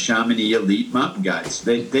 Chamonix elite mountain guides.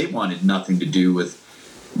 They wanted nothing to do with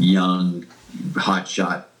young,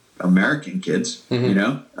 hotshot American kids. We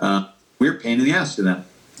were a pain in the ass to them.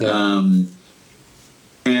 Yeah.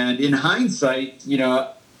 And in hindsight,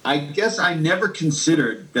 I guess I never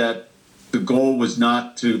considered that the goal was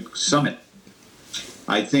not to summit.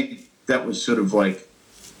 I think that was sort of like,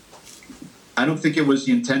 I don't think it was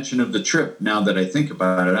the intention of the trip. Now that I think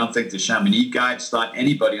about it, I don't think the Chamonix guides thought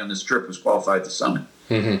anybody on this trip was qualified to summit.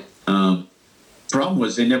 Problem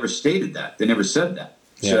was they never stated that. They never said that.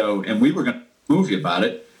 Yeah. So, and we were going to movie about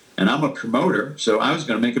it, and I'm a promoter, so I was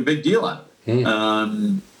going to make a big deal out of it.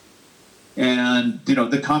 And,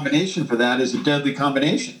 the combination for that is a deadly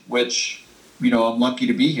combination, which, I'm lucky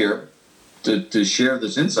to be here to share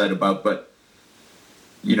this insight about, but,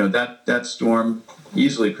 that storm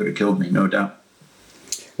easily could have killed me, no doubt.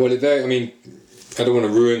 Well, I don't want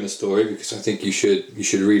to ruin the story because I think you should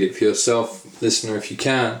read it for yourself, listener, if you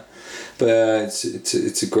can. But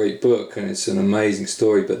it's a great book and it's an amazing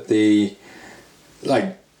story. But you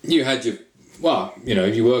had you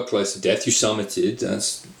were close to death. You summited.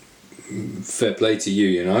 That's fair play to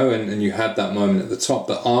you, and you had that moment at the top.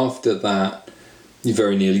 But after that, you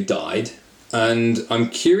very nearly died. And I'm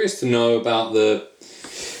curious to know about a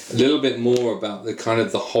little bit more about the kind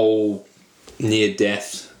of the whole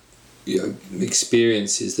near-death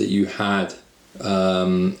experiences that you had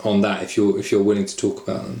on that, if you're willing to talk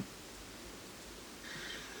about them.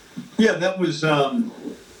 Yeah, that was, I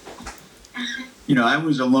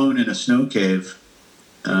was alone in a snow cave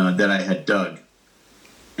that I had dug,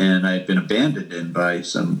 and I had been abandoned in by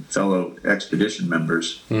some fellow expedition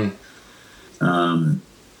members.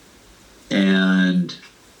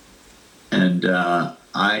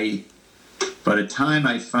 By the time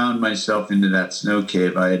I found myself into that snow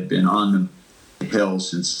cave, I had been on the hill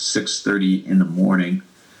since 6:30 in the morning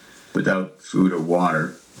without food or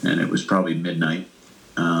water, and it was probably midnight.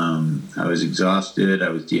 I was exhausted. I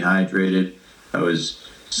was dehydrated. I was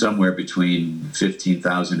somewhere between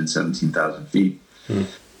 15,000 and 17,000 feet.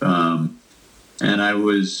 And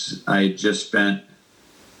I had just spent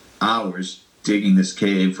hours digging this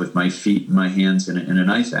cave with my feet and my hands in an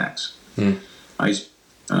ice axe. So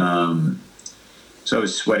I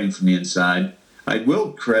was sweating from the inside. I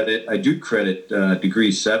do credit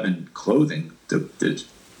Degree 7 clothing that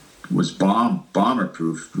was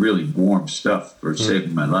bomber-proof, really warm stuff for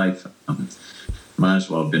saving my life. Might as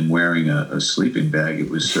well have been wearing a sleeping bag. It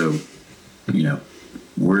was so,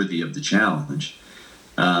 worthy of the challenge.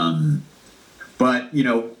 But,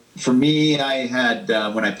 for me, I had,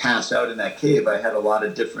 when I passed out in that cave, I had a lot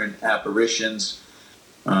of different apparitions,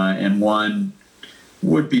 and one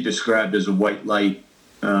would be described as a white light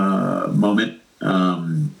moment.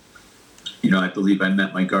 I believe I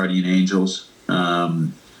met my guardian angels,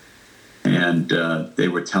 and they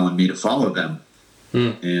were telling me to follow them.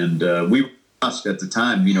 And we were lost at the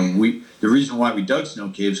time. The reason why we dug snow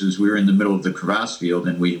caves was we were in the middle of the crevasse field,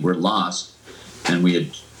 and we were lost. And we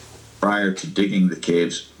had, prior to digging the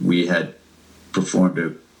caves, we had performed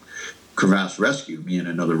a crevasse rescue. Me and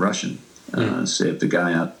another Russian saved the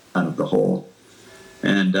guy out of the hole.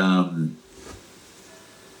 And,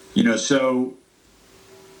 so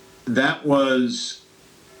that was,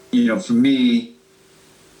 for me,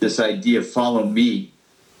 this idea of follow me,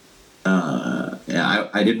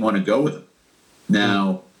 I didn't want to go with them.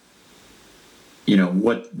 Now,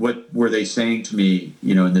 what were they saying to me,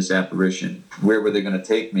 in this apparition? Where were they going to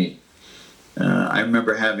take me? I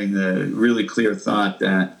remember having the really clear thought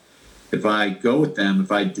that if I go with them,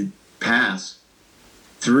 if I did pass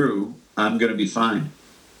through, I'm going to be fine.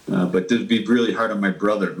 But this would be really hard on my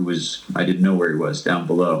brother, I didn't know where he was, down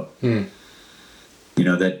below.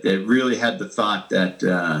 That really had the thought that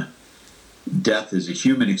death is a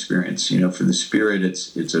human experience. For the spirit,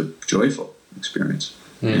 it's a joyful experience.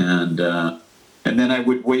 And then I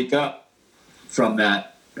would wake up from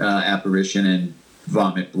that apparition and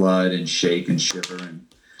vomit blood and shake and shiver. And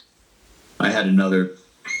I had another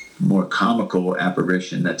more comical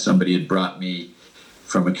apparition that somebody had brought me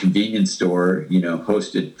from a convenience store,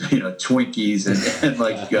 hosted, Twinkies and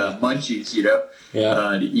munchies,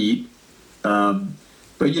 to eat.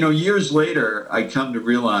 But, years later, I come to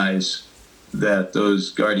realize that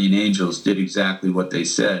those guardian angels did exactly what they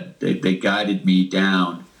said. They guided me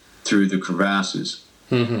down through the crevasses.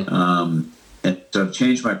 Mm-hmm. And so I've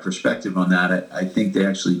changed my perspective on that. I think they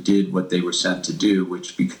actually did what they were sent to do,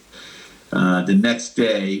 which the next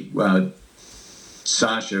day,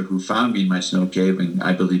 Sasha, who found me in my snow cave and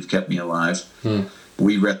I believe kept me alive,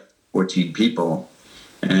 we rescued 14 people,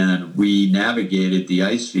 and we navigated the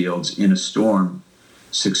ice fields in a storm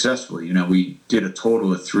successfully. You know, we did a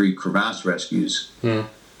total of 3 crevasse rescues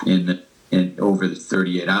in over the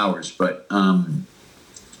 38 hours. But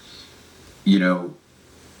you know,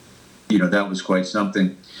 that was quite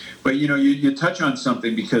something. But you touch on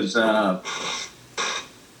something because I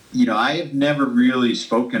have never really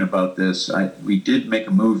spoken about this. We did make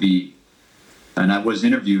a movie, and I was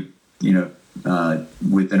interviewed,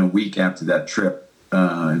 within a week after that trip.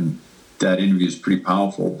 And that interview is pretty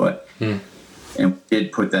powerful, but and we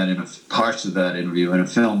did put that in parts of that interview in a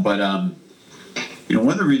film. But one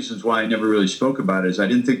of the reasons why I never really spoke about it is I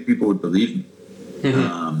didn't think people would believe me.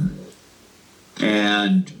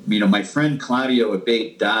 And my friend Claudio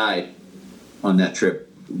Abate died on that trip.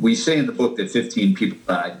 We say in the book that 15 people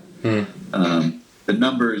died. The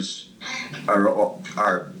numbers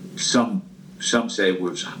are some say it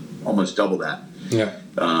was almost double that. Yeah.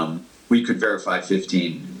 We could verify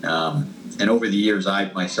 15. And over the years,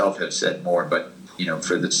 I myself have said more, but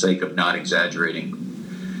for the sake of not exaggerating,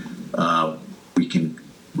 we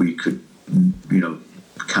could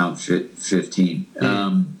count 15.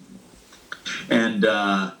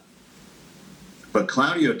 But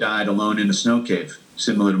Claudio died alone in a snow cave,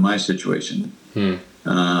 similar to my situation.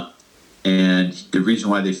 And the reason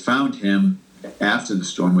why they found him after the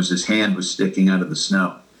storm was his hand was sticking out of the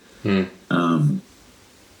snow.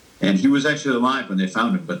 And he was actually alive when they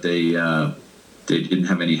found him, but they didn't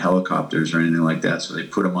have any helicopters or anything like that, so they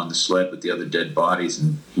put him on the sled with the other dead bodies,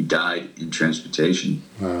 and he died in transportation.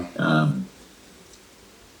 Wow.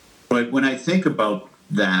 But when I think about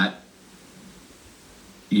that,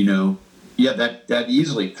 that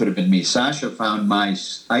easily could have been me. Sasha found my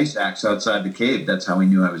ice axe outside the cave. That's how he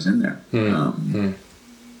knew I was in there.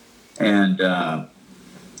 And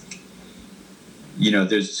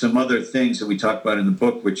there's some other things that we talk about in the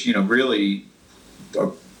book, which really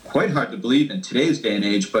are quite hard to believe in today's day and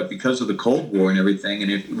age. But because of the Cold War and everything,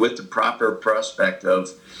 and with the proper prospect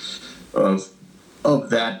of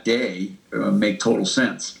that day, make total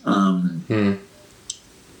sense.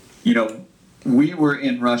 We were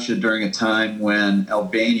in Russia during a time when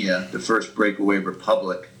Albania, the first breakaway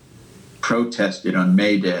republic, protested on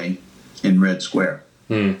May Day in Red Square.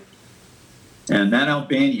 And that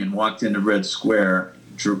Albanian walked into Red Square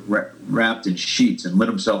wrapped in sheets and lit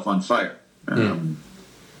himself on fire.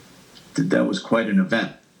 That was quite an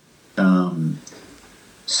event.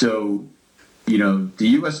 So,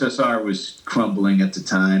 the USSR was crumbling at the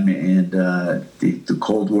time, and the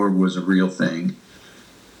Cold War was a real thing.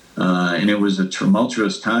 And it was a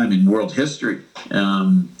tumultuous time in world history.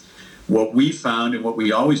 What we found, and what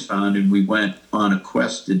we always found, and we went on a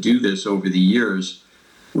quest to do this over the years,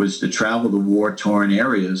 was to travel to war-torn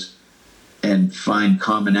areas and find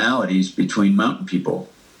commonalities between mountain people.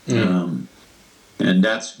 And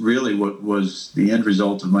that's really what was the end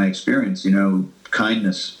result of my experience.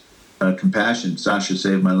 Kindness, compassion. Sasha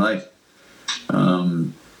saved my life.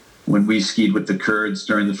 When we skied with the Kurds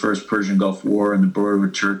during the first Persian Gulf War and the border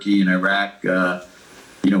with Turkey and Iraq,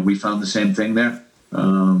 we found the same thing there.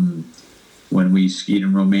 When we skied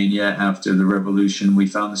in Romania after the revolution, we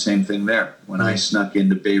found the same thing there. When I snuck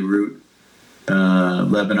into Beirut,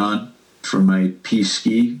 Lebanon, for my peace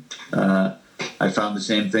ski, I found the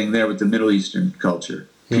same thing there with the Middle Eastern culture.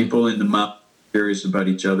 People in the mountains curious about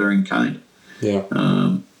each other and kind. Yeah.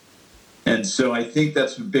 And so I think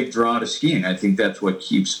that's a big draw to skiing. I think that's what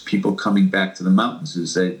keeps people coming back to the mountains,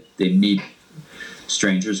 is that they meet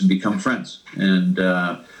strangers and become friends. And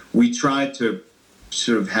we try to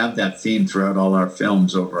sort of have that theme throughout all our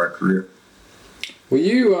films over our career. Will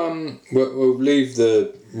you, we'll leave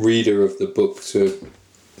the reader of the book to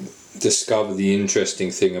discover the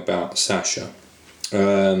interesting thing about Sasha,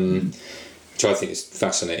 which I think is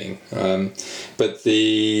fascinating. But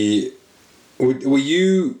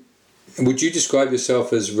would you describe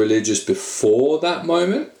yourself as religious before that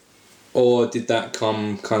moment, or did that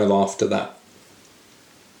come kind of after that?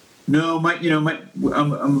 No,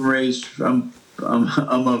 I'm raised. I'm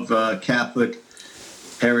of Catholic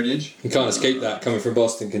heritage. You can't escape that coming from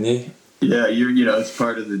Boston, can you? Yeah, it's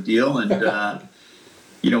part of the deal. And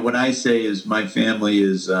what I say is my family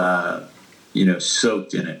is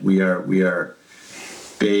soaked in it. We are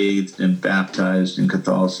bathed and baptized in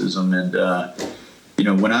Catholicism, and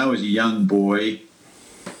when I was a young boy,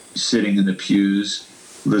 sitting in the pews,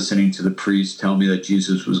 listening to the priest tell me that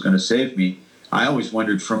Jesus was going to save me, I always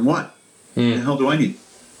wondered, from what? What the hell do I need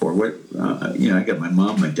for? What? I got my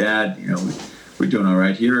mom, my dad. We're doing all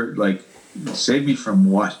right here. Like, save me from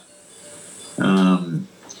what? And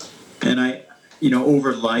I,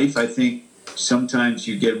 over life, I think sometimes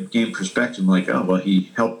you gain perspective, like, oh, well,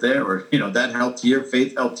 he helped there, or that helped here,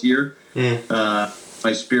 faith helped here.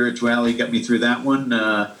 My spirituality got me through that one.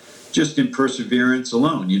 Just in perseverance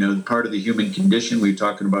alone, part of the human condition we were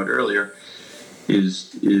talking about earlier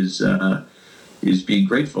is being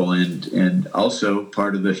grateful, and also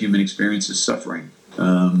part of the human experience is suffering,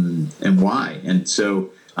 and why. And so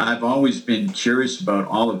I've always been curious about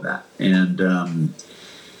all of that, and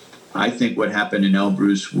I think what happened in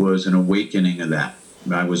Elbrus was an awakening of that.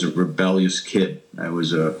 I was a rebellious kid. I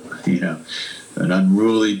was an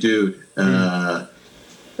unruly dude, and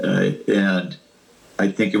I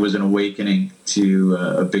think it was an awakening to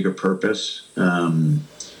a bigger purpose. And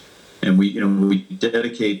we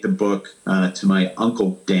dedicate the book to my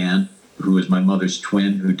uncle Dan, who was my mother's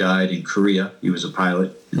twin, who died in Korea. He was a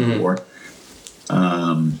pilot in the war.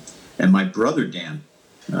 And my brother Dan,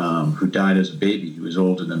 who died as a baby. He was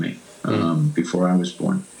older than me before I was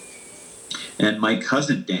born. And my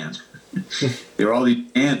cousin Dan. There were all these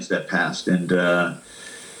Dans that passed. And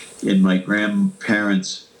in my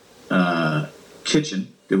grandparents' kitchen,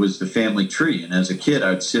 there was the family tree. And as a kid, I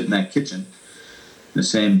would sit in that kitchen, the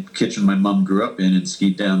same kitchen my mom grew up in, and ski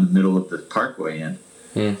down the middle of the parkway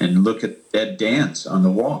and look at dead Dans on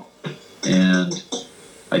the wall. And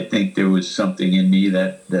I think there was something in me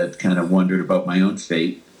that kind of wondered about my own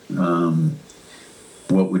fate. What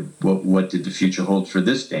did the future hold for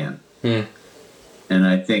this Dan? And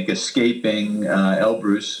I think escaping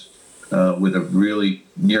Elbrus with a really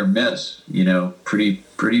near miss, pretty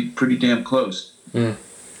damn close,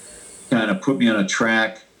 kind of put me on a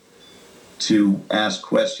track to ask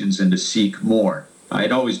questions and to seek more. I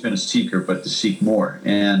had always been a seeker, but to seek more.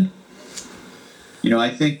 And I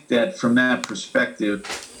think that from that perspective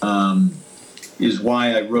is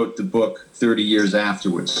why I wrote the book 30 years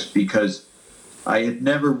afterwards, because I had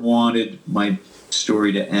never wanted my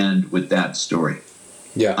story to end with that story.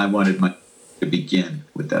 Yeah, I wanted to begin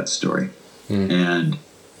with that story. And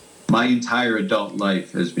my entire adult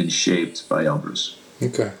life has been shaped by Elbrus.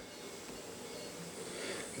 Okay.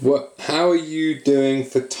 How are you doing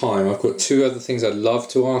for time? I've got two other things I'd love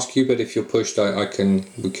to ask you, but if you're pushed, we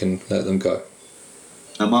can let them go.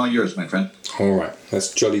 I'm all yours, my friend. All right,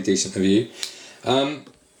 that's jolly decent of you.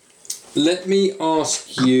 Let me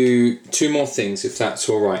ask you two more things, if that's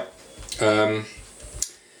all right.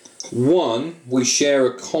 One, we share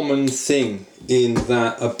a common thing in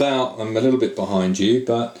that I'm a little bit behind you,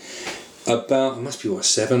 but it must be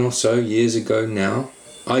 7 or so years ago now,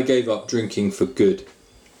 I gave up drinking for good.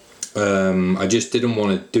 I just didn't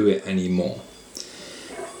want to do it anymore.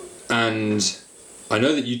 And I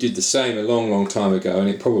know that you did the same a long, long time ago, and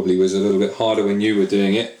it probably was a little bit harder when you were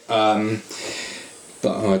doing it. But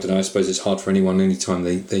I don't know, I suppose it's hard for anyone anytime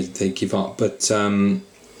they give up. But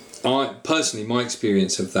I personally, my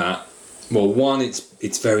experience of that, well, one,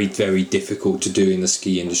 it's very, very difficult to do in the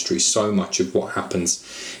ski industry. So much of what happens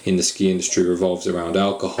in the ski industry revolves around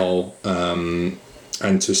alcohol, and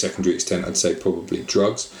to a secondary extent, I'd say probably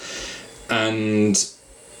drugs. And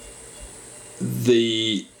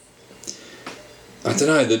I don't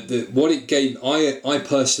know, what it gave, I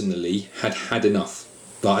personally had enough.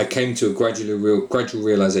 Like, I came to a gradual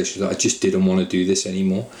realisation that I just didn't want to do this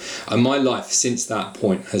anymore. And my life since that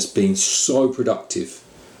point has been so productive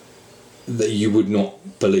that you would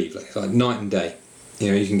not believe. Like night and day.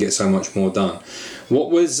 You can get so much more done.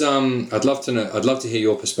 What was I'd love to hear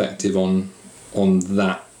your perspective on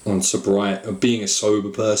that, on sobriety, of being a sober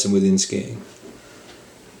person within skiing.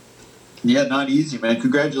 Yeah, not easy, man.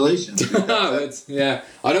 Congratulations. Yeah,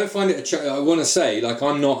 I don't find it I want to say, like,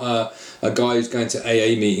 I'm not a guy who's going to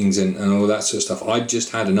AA meetings and all that sort of stuff. I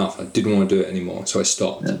just had enough. I didn't want to do it anymore, so I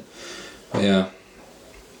stopped. Yeah,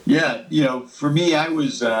 for me, I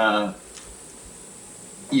was, I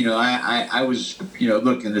was,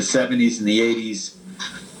 look, in the 70s and the 80s,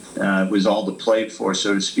 was all to play for,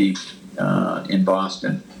 so to speak, in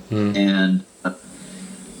Boston. And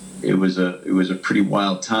it was a pretty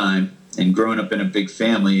wild time. And growing up in a big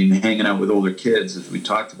family and hanging out with older kids, as we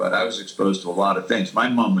talked about, I was exposed to a lot of things. My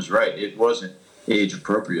mom was right. It wasn't age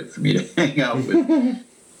appropriate for me to hang out with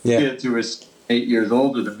kids who were 8 years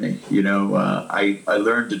older than me. I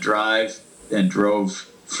learned to drive and drove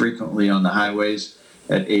frequently on the highways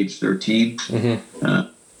at age 13.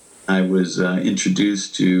 I was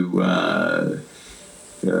introduced to,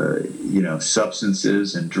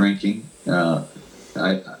 substances and drinking.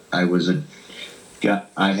 I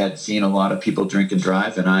had seen a lot of people drink and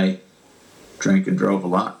drive, and I drank and drove a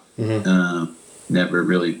lot. Never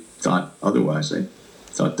really thought otherwise. I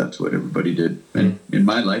thought that's what everybody did. And in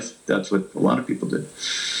my life, that's what a lot of people did.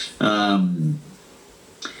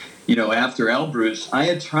 After Elbrus, I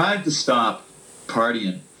had tried to stop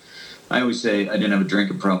partying. I always say I didn't have a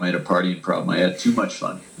drinking problem, I had a partying problem. I had too much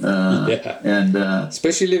fun. And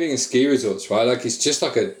especially living in ski resorts, right? Like, it's just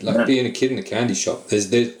like being a kid in a candy shop.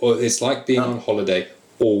 It's like being on holiday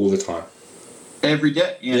all the time. Every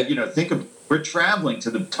day. And, think of, we're traveling to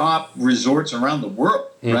the top resorts around the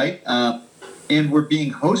world, right? And we're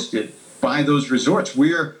being hosted by those resorts.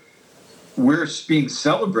 We're being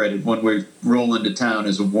celebrated when we roll into town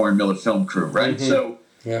as a Warren Miller film crew, right? So,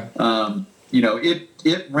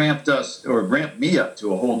 it ramped me up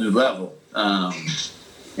to a whole new level.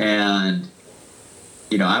 And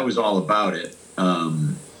I was all about it.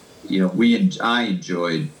 I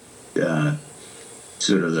enjoyed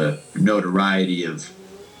sort of the notoriety of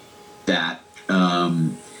that,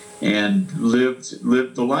 and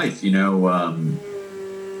lived the life.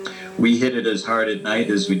 We hit it as hard at night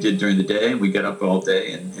as we did during the day, and we got up all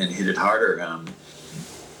day and hit it harder,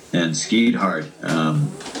 and skied hard.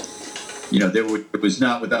 It was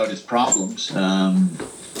not without its problems.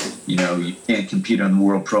 You can't compete on the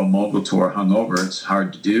World Pro Mogul Tour hungover. It's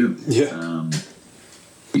hard to do.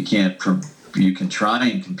 You can try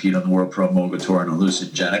and compete on the World Pro Mogul Tour on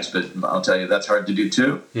hallucinogenics, but I'll tell you, that's hard to do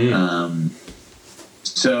too.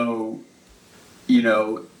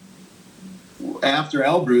 After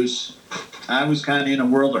Elbrus, I was kind of in a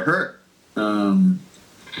world of hurt.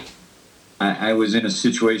 I was in a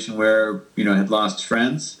situation where, I had lost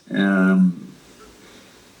friends. There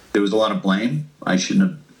was a lot of blame. I shouldn't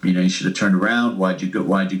have, you should have turned around. Why'd you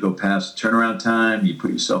go past turnaround time? You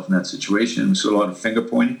put yourself in that situation. So a lot of finger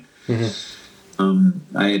pointing.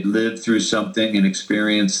 I had lived through something and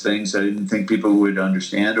experienced things I didn't think people would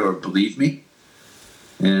understand or believe me.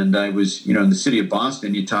 And I was, in the city of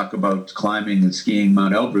Boston, you talk about climbing and skiing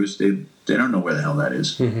Mount Elbrus, they don't know where the hell that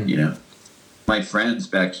is. My friends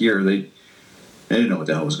back here, they didn't know what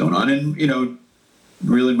the hell was going on. And,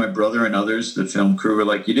 really my brother and others, the film crew, were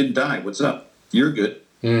like, you didn't die. What's up? You're good.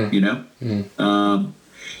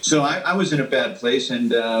 So I was in a bad place,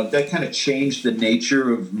 and that kind of changed the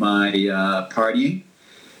nature of my partying.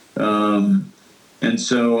 And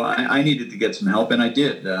so I needed to get some help, and I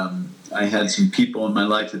did. I had some people in my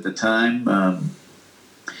life at the time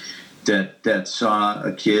that saw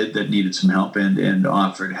a kid that needed some help and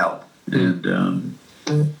offered help.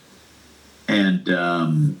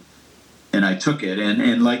 And I took it,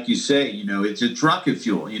 and like you say, it's rocket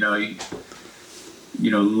fuel.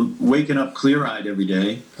 Waking up clear-eyed every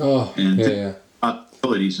day,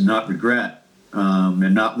 possibilities and not regret,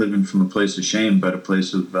 and not living from a place of shame, but a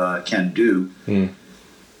place of can-do.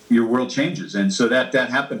 Your world changes, and so that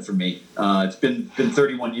happened for me. It's been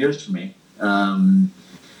 31 years for me,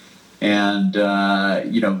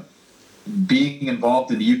 being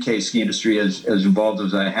involved in the UK ski industry as involved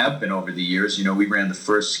as I have been over the years. We ran the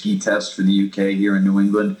first ski test for the UK here in New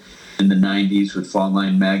England in the 90s with Fall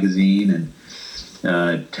Line magazine, and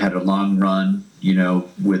had a long run,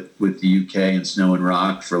 with the UK and Snow and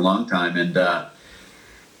Rock for a long time. And, I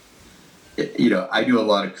knew a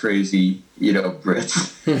lot of crazy, Brits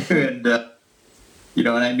and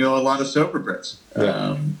I knew a lot of sober Brits.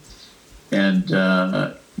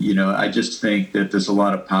 I just think that there's a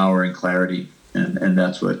lot of power and clarity, and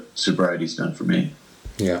that's what sobriety's done for me.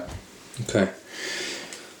 Yeah. Okay.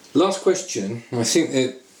 Last question. I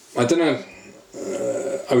think I don't know.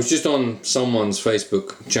 I was just on someone's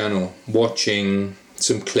Facebook channel watching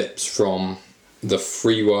some clips from the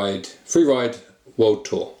Freeride World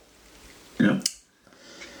Tour. Yeah.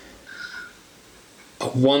 I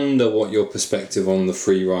wonder what your perspective on the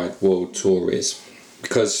Freeride World Tour is,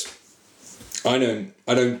 because I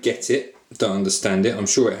don't get it, don't understand it. I'm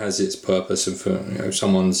sure it has its purpose, and for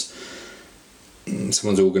someone's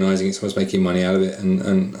organising it, someone's making money out of it,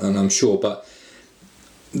 and I'm sure, but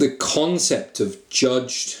the concept of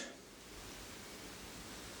judged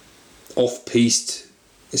off-piste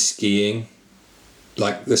skiing,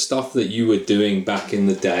 like the stuff that you were doing back in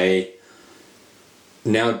the day,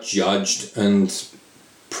 now judged and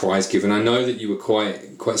prize given. I know that you were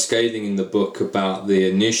quite scathing in the book about the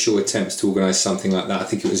initial attempts to organise something like that. I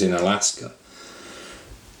think it was in Alaska.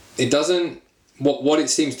 It doesn't. What it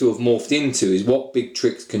seems to have morphed into is, what big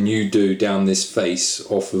tricks can you do down this face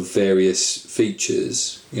off of various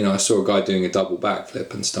features? I saw a guy doing a double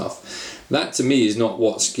backflip and stuff. That to me is not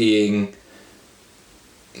what skiing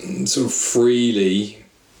sort of freely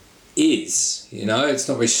is. It's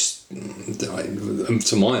not very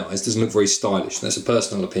to my eyes, doesn't look very stylish. That's a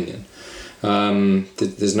personal opinion.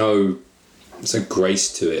 There's no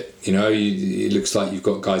grace to it. It looks like you've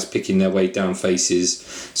got guys picking their way down faces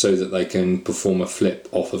so that they can perform a flip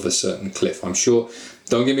off of a certain cliff. I'm sure,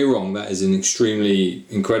 don't get me wrong, that is an extremely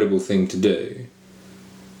incredible thing to do.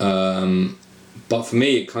 But for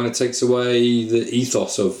me, it kind of takes away the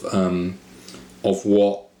ethos of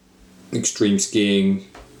what extreme skiing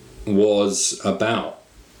was about.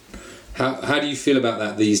 How do you feel about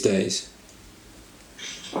that these days?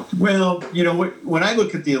 Well, when I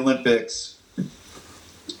look at the Olympics,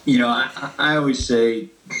 I always say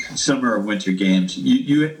summer or winter games.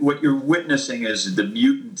 What you're witnessing is the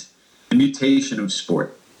mutation of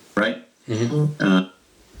sport, right? Mm-hmm.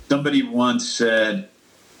 Somebody once said,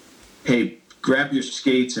 "Hey, grab your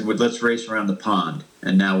skates and let's race around the pond."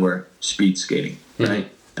 And now we're speed skating,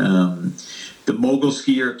 right? Mm-hmm. The mogul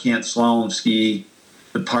skier can't slalom ski.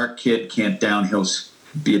 The park kid can't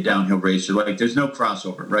be a downhill racer. Like, there's no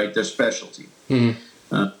crossover, right? Their specialty.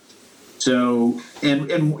 Mm-hmm. So then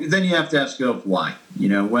you have to ask yourself why.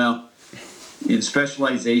 Well, in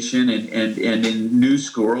specialization and in new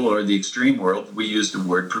school or the extreme world, we use the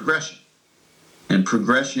word progression. And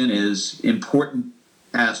progression is important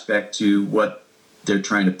aspect to what they're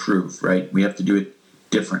trying to prove, right? We have to do it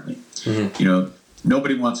differently. Mm-hmm.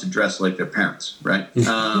 Nobody wants to dress like their parents, right?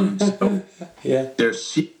 So yeah.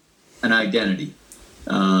 There's an identity.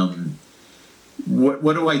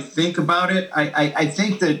 What do I think about it? I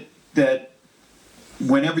think that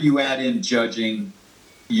whenever you add in judging,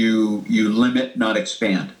 you limit, not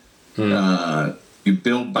expand. You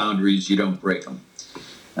build boundaries, you don't break them.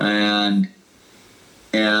 And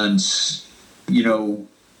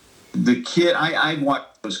the kid, I watch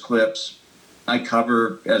those clips.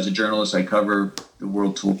 As a journalist, I cover the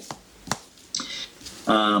World Tour.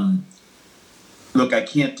 Look, I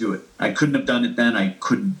can't do it. I couldn't have done it then. I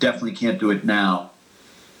definitely can't do it now.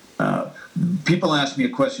 People ask me a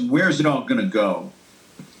question: where is it all going to go?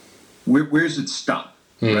 Where's it stop?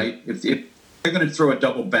 Right? If they're going to throw a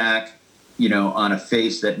double back, on a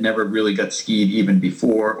face that never really got skied even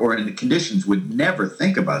before, or in the conditions would never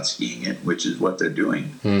think about skiing it, which is what they're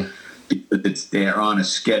doing. They're on a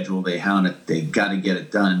schedule. They got to get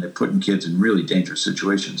it done. They're putting kids in really dangerous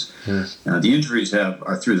situations. The injuries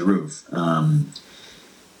are through the roof.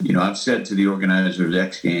 I've said to the organizer of the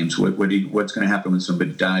X Games, what's going to happen when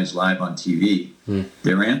somebody dies live on TV?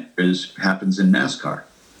 Their answer happens in NASCAR.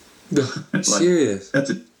 Serious? That's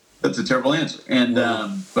a terrible answer, and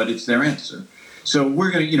but it's their answer. So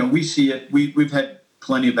we're gonna, we see it. We've had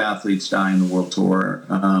plenty of athletes die in the World Tour.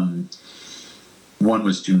 One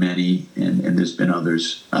was too many, and there's been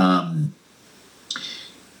others.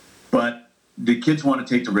 But the kids want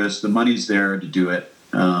to take the risk. The money's there to do it.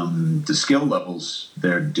 The skill level's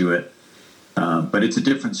there to do it. But it's a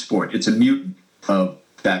different sport. It's a mutant of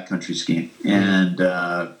backcountry skiing, and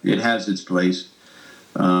it has its place.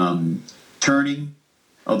 Turning,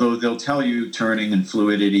 although they'll tell you turning and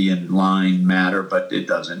fluidity and line matter, but it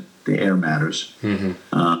doesn't. The air matters.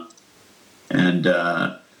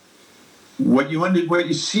 What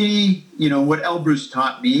you see, what Elbrus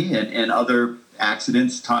taught me and other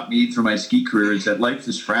accidents taught me through my ski career is that life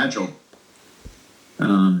is fragile.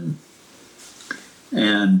 And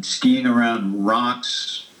skiing around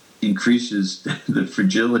rocks increases the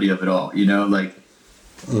fragility of it all,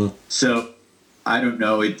 So I don't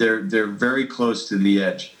know. They're very close to the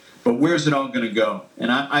edge. But where's it all going to go?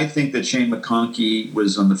 And I think that Shane McConkey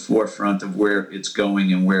was on the forefront of where it's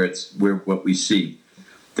going and what we see.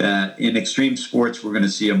 That in extreme sports, we're going to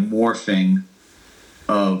see a morphing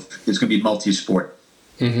it's going to be multi-sport.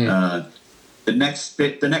 Mm-hmm. The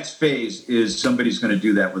next phase is somebody's going to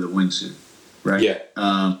do that with a wingsuit, right?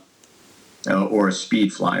 Yeah. Or a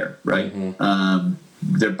speed flyer, right? Mm-hmm.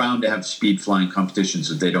 They're bound to have speed flying competitions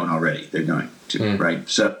if they don't already. They're going to, right?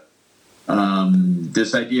 So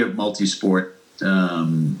this idea of multi-sport,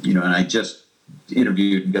 and I just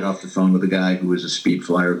interviewed and got off the phone with a guy who was a speed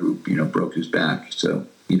flyer who, broke his back. So,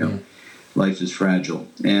 life is fragile.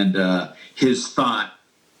 And his thought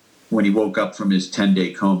when he woke up from his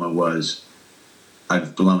 10-day coma was,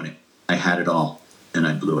 I've blown it. I had it all, and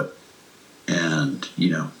I blew it. And,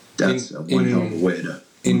 that's one hell of a way to...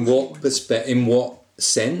 In what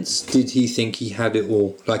sense did he think he had it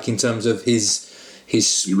all? Like in terms of his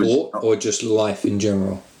sport or just life in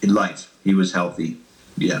general? In life. He was healthy.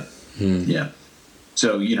 Yeah. Yeah.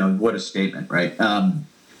 So, what a statement, right?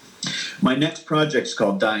 My next project's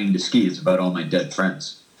called Dying to Ski. It's about all my dead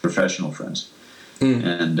friends, professional friends.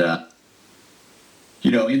 And,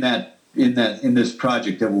 in that in this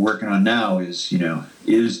project that we're working on now is,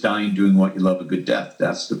 is dying doing what you love a good death?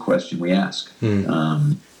 That's the question we ask.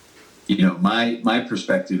 My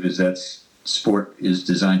perspective is that sport is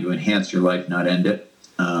designed to enhance your life, not end it.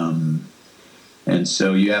 And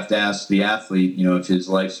so you have to ask the athlete, if his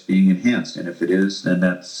life's being enhanced. And if it is, then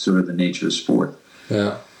that's sort of the nature of sport.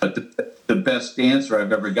 Yeah. But the best answer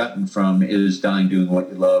I've ever gotten from is dying doing what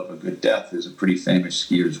you love a good death is a pretty famous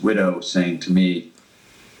skier's widow saying to me,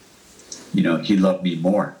 he loved me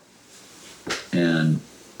more. And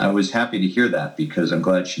I was happy to hear that because I'm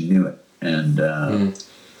glad she knew it. And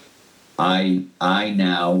I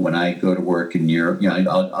now, when I go to work in Europe,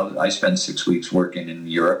 I spend 6 weeks working in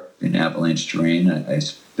Europe in avalanche terrain. I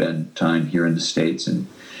spend time here in the States and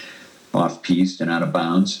off-piste and out of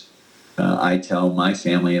bounds. I tell my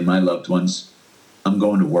family and my loved ones, I'm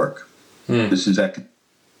going to work. This is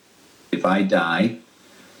if I die,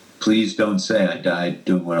 please don't say I died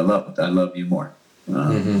doing what I love. I love you more.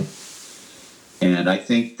 And I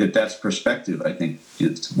think that's perspective. I think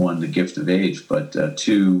it's, one, the gift of age, but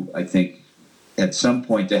two, I think at some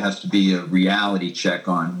point there has to be a reality check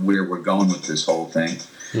on where we're going with this whole thing.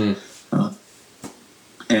 But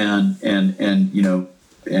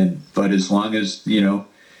as long as,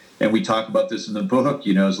 and we talk about this in the book,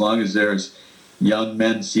 as long as there's young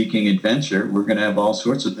men seeking adventure, we're going to have all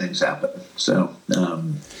sorts of things happen. So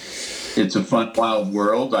it's a fun, wild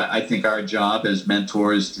world. I think our job as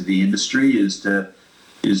mentors to the industry is to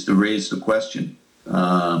raise the question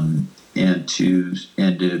and to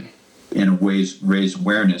in ways raise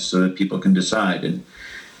awareness so that people can decide. And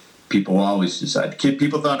people always decide.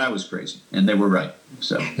 People thought I was crazy, and they were right.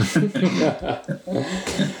 So.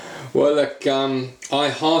 Well, look, I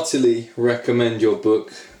heartily recommend your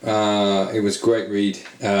book. It was a great read.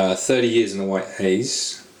 30 Years in a White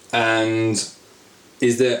Haze. And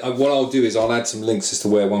what I'll do is I'll add some links as to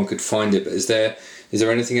where one could find it. But is there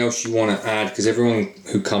anything else you want to add? Because everyone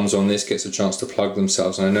who comes on this gets a chance to plug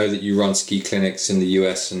themselves. And I know that you run ski clinics in the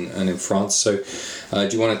US and in France. So do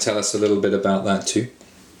you want to tell us a little bit about that too?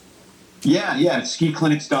 Yeah.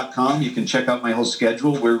 Skiclinics.com. You can check out my whole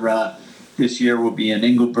schedule. We're this year we'll be in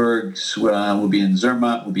Engelberg, we'll be in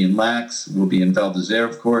Zermatt, we'll be in Lax, we'll be in Val d'Isère,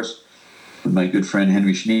 of course, with my good friend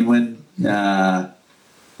Henry Schneewin.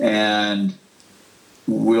 And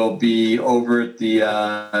we'll be over at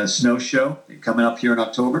the Snow Show coming up here in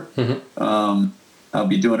October. I'll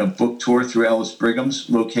be doing a book tour through Ellis Brigham's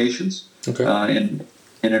locations in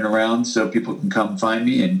and around, so people can come find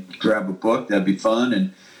me and grab a book. That'd be fun,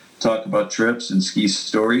 and talk about trips and ski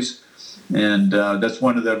stories. And that's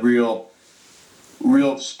one of the real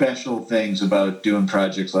special things about doing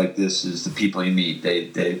projects like this is the people you meet,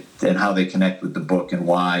 they and how they connect with the book and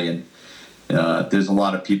why. And there's a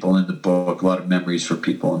lot of people in the book, a lot of memories for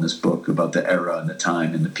people in this book about the era and the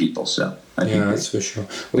time and the people. So I think that's for sure.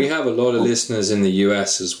 We have a lot of listeners in the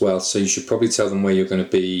US as well, so you should probably tell them where you're going to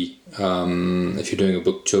be if you're doing a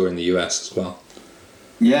book tour in the US as well.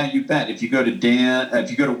 Yeah, you bet. If you go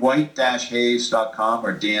to white-haze.com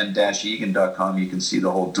or dan-egan.com, you can see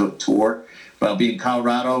the whole tour. But I'll be in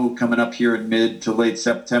Colorado coming up here in mid to late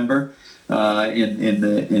September in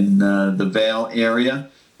the Vail area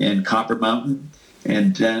in Copper Mountain,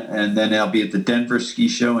 and then I'll be at the Denver Ski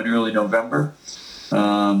Show in early November,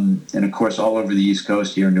 and of course all over the East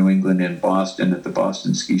Coast here in New England and Boston at the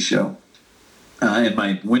Boston Ski Show. And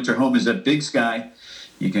my winter home is at Big Sky.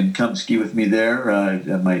 You can come ski with me there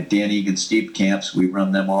at my Dan Egan Steep Camps. We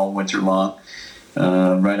run them all winter long,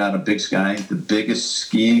 right out of Big Sky, the biggest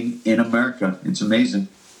skiing in America. It's amazing.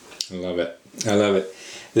 I love it.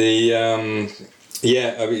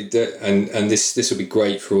 And this will be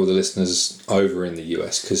great for all the listeners over in the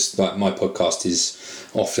US, because like my podcast is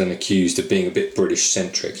often accused of being a bit British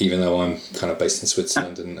centric, even though I'm kind of based in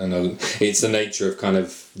Switzerland, and it's the nature of kind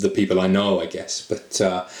of the people I know, I guess. But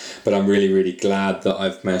I'm really, really glad that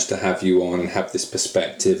I've managed to have you on and have this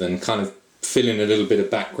perspective and kind of fill in a little bit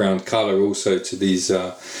of background colour also to these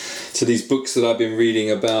books that I've been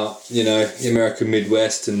reading about, the American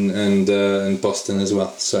Midwest and Boston as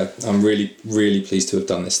well. So I'm really, really pleased to have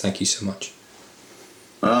done this. Thank you so much.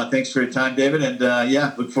 Thanks for your time, David, and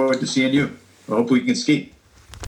look forward to seeing you. I hope we can ski.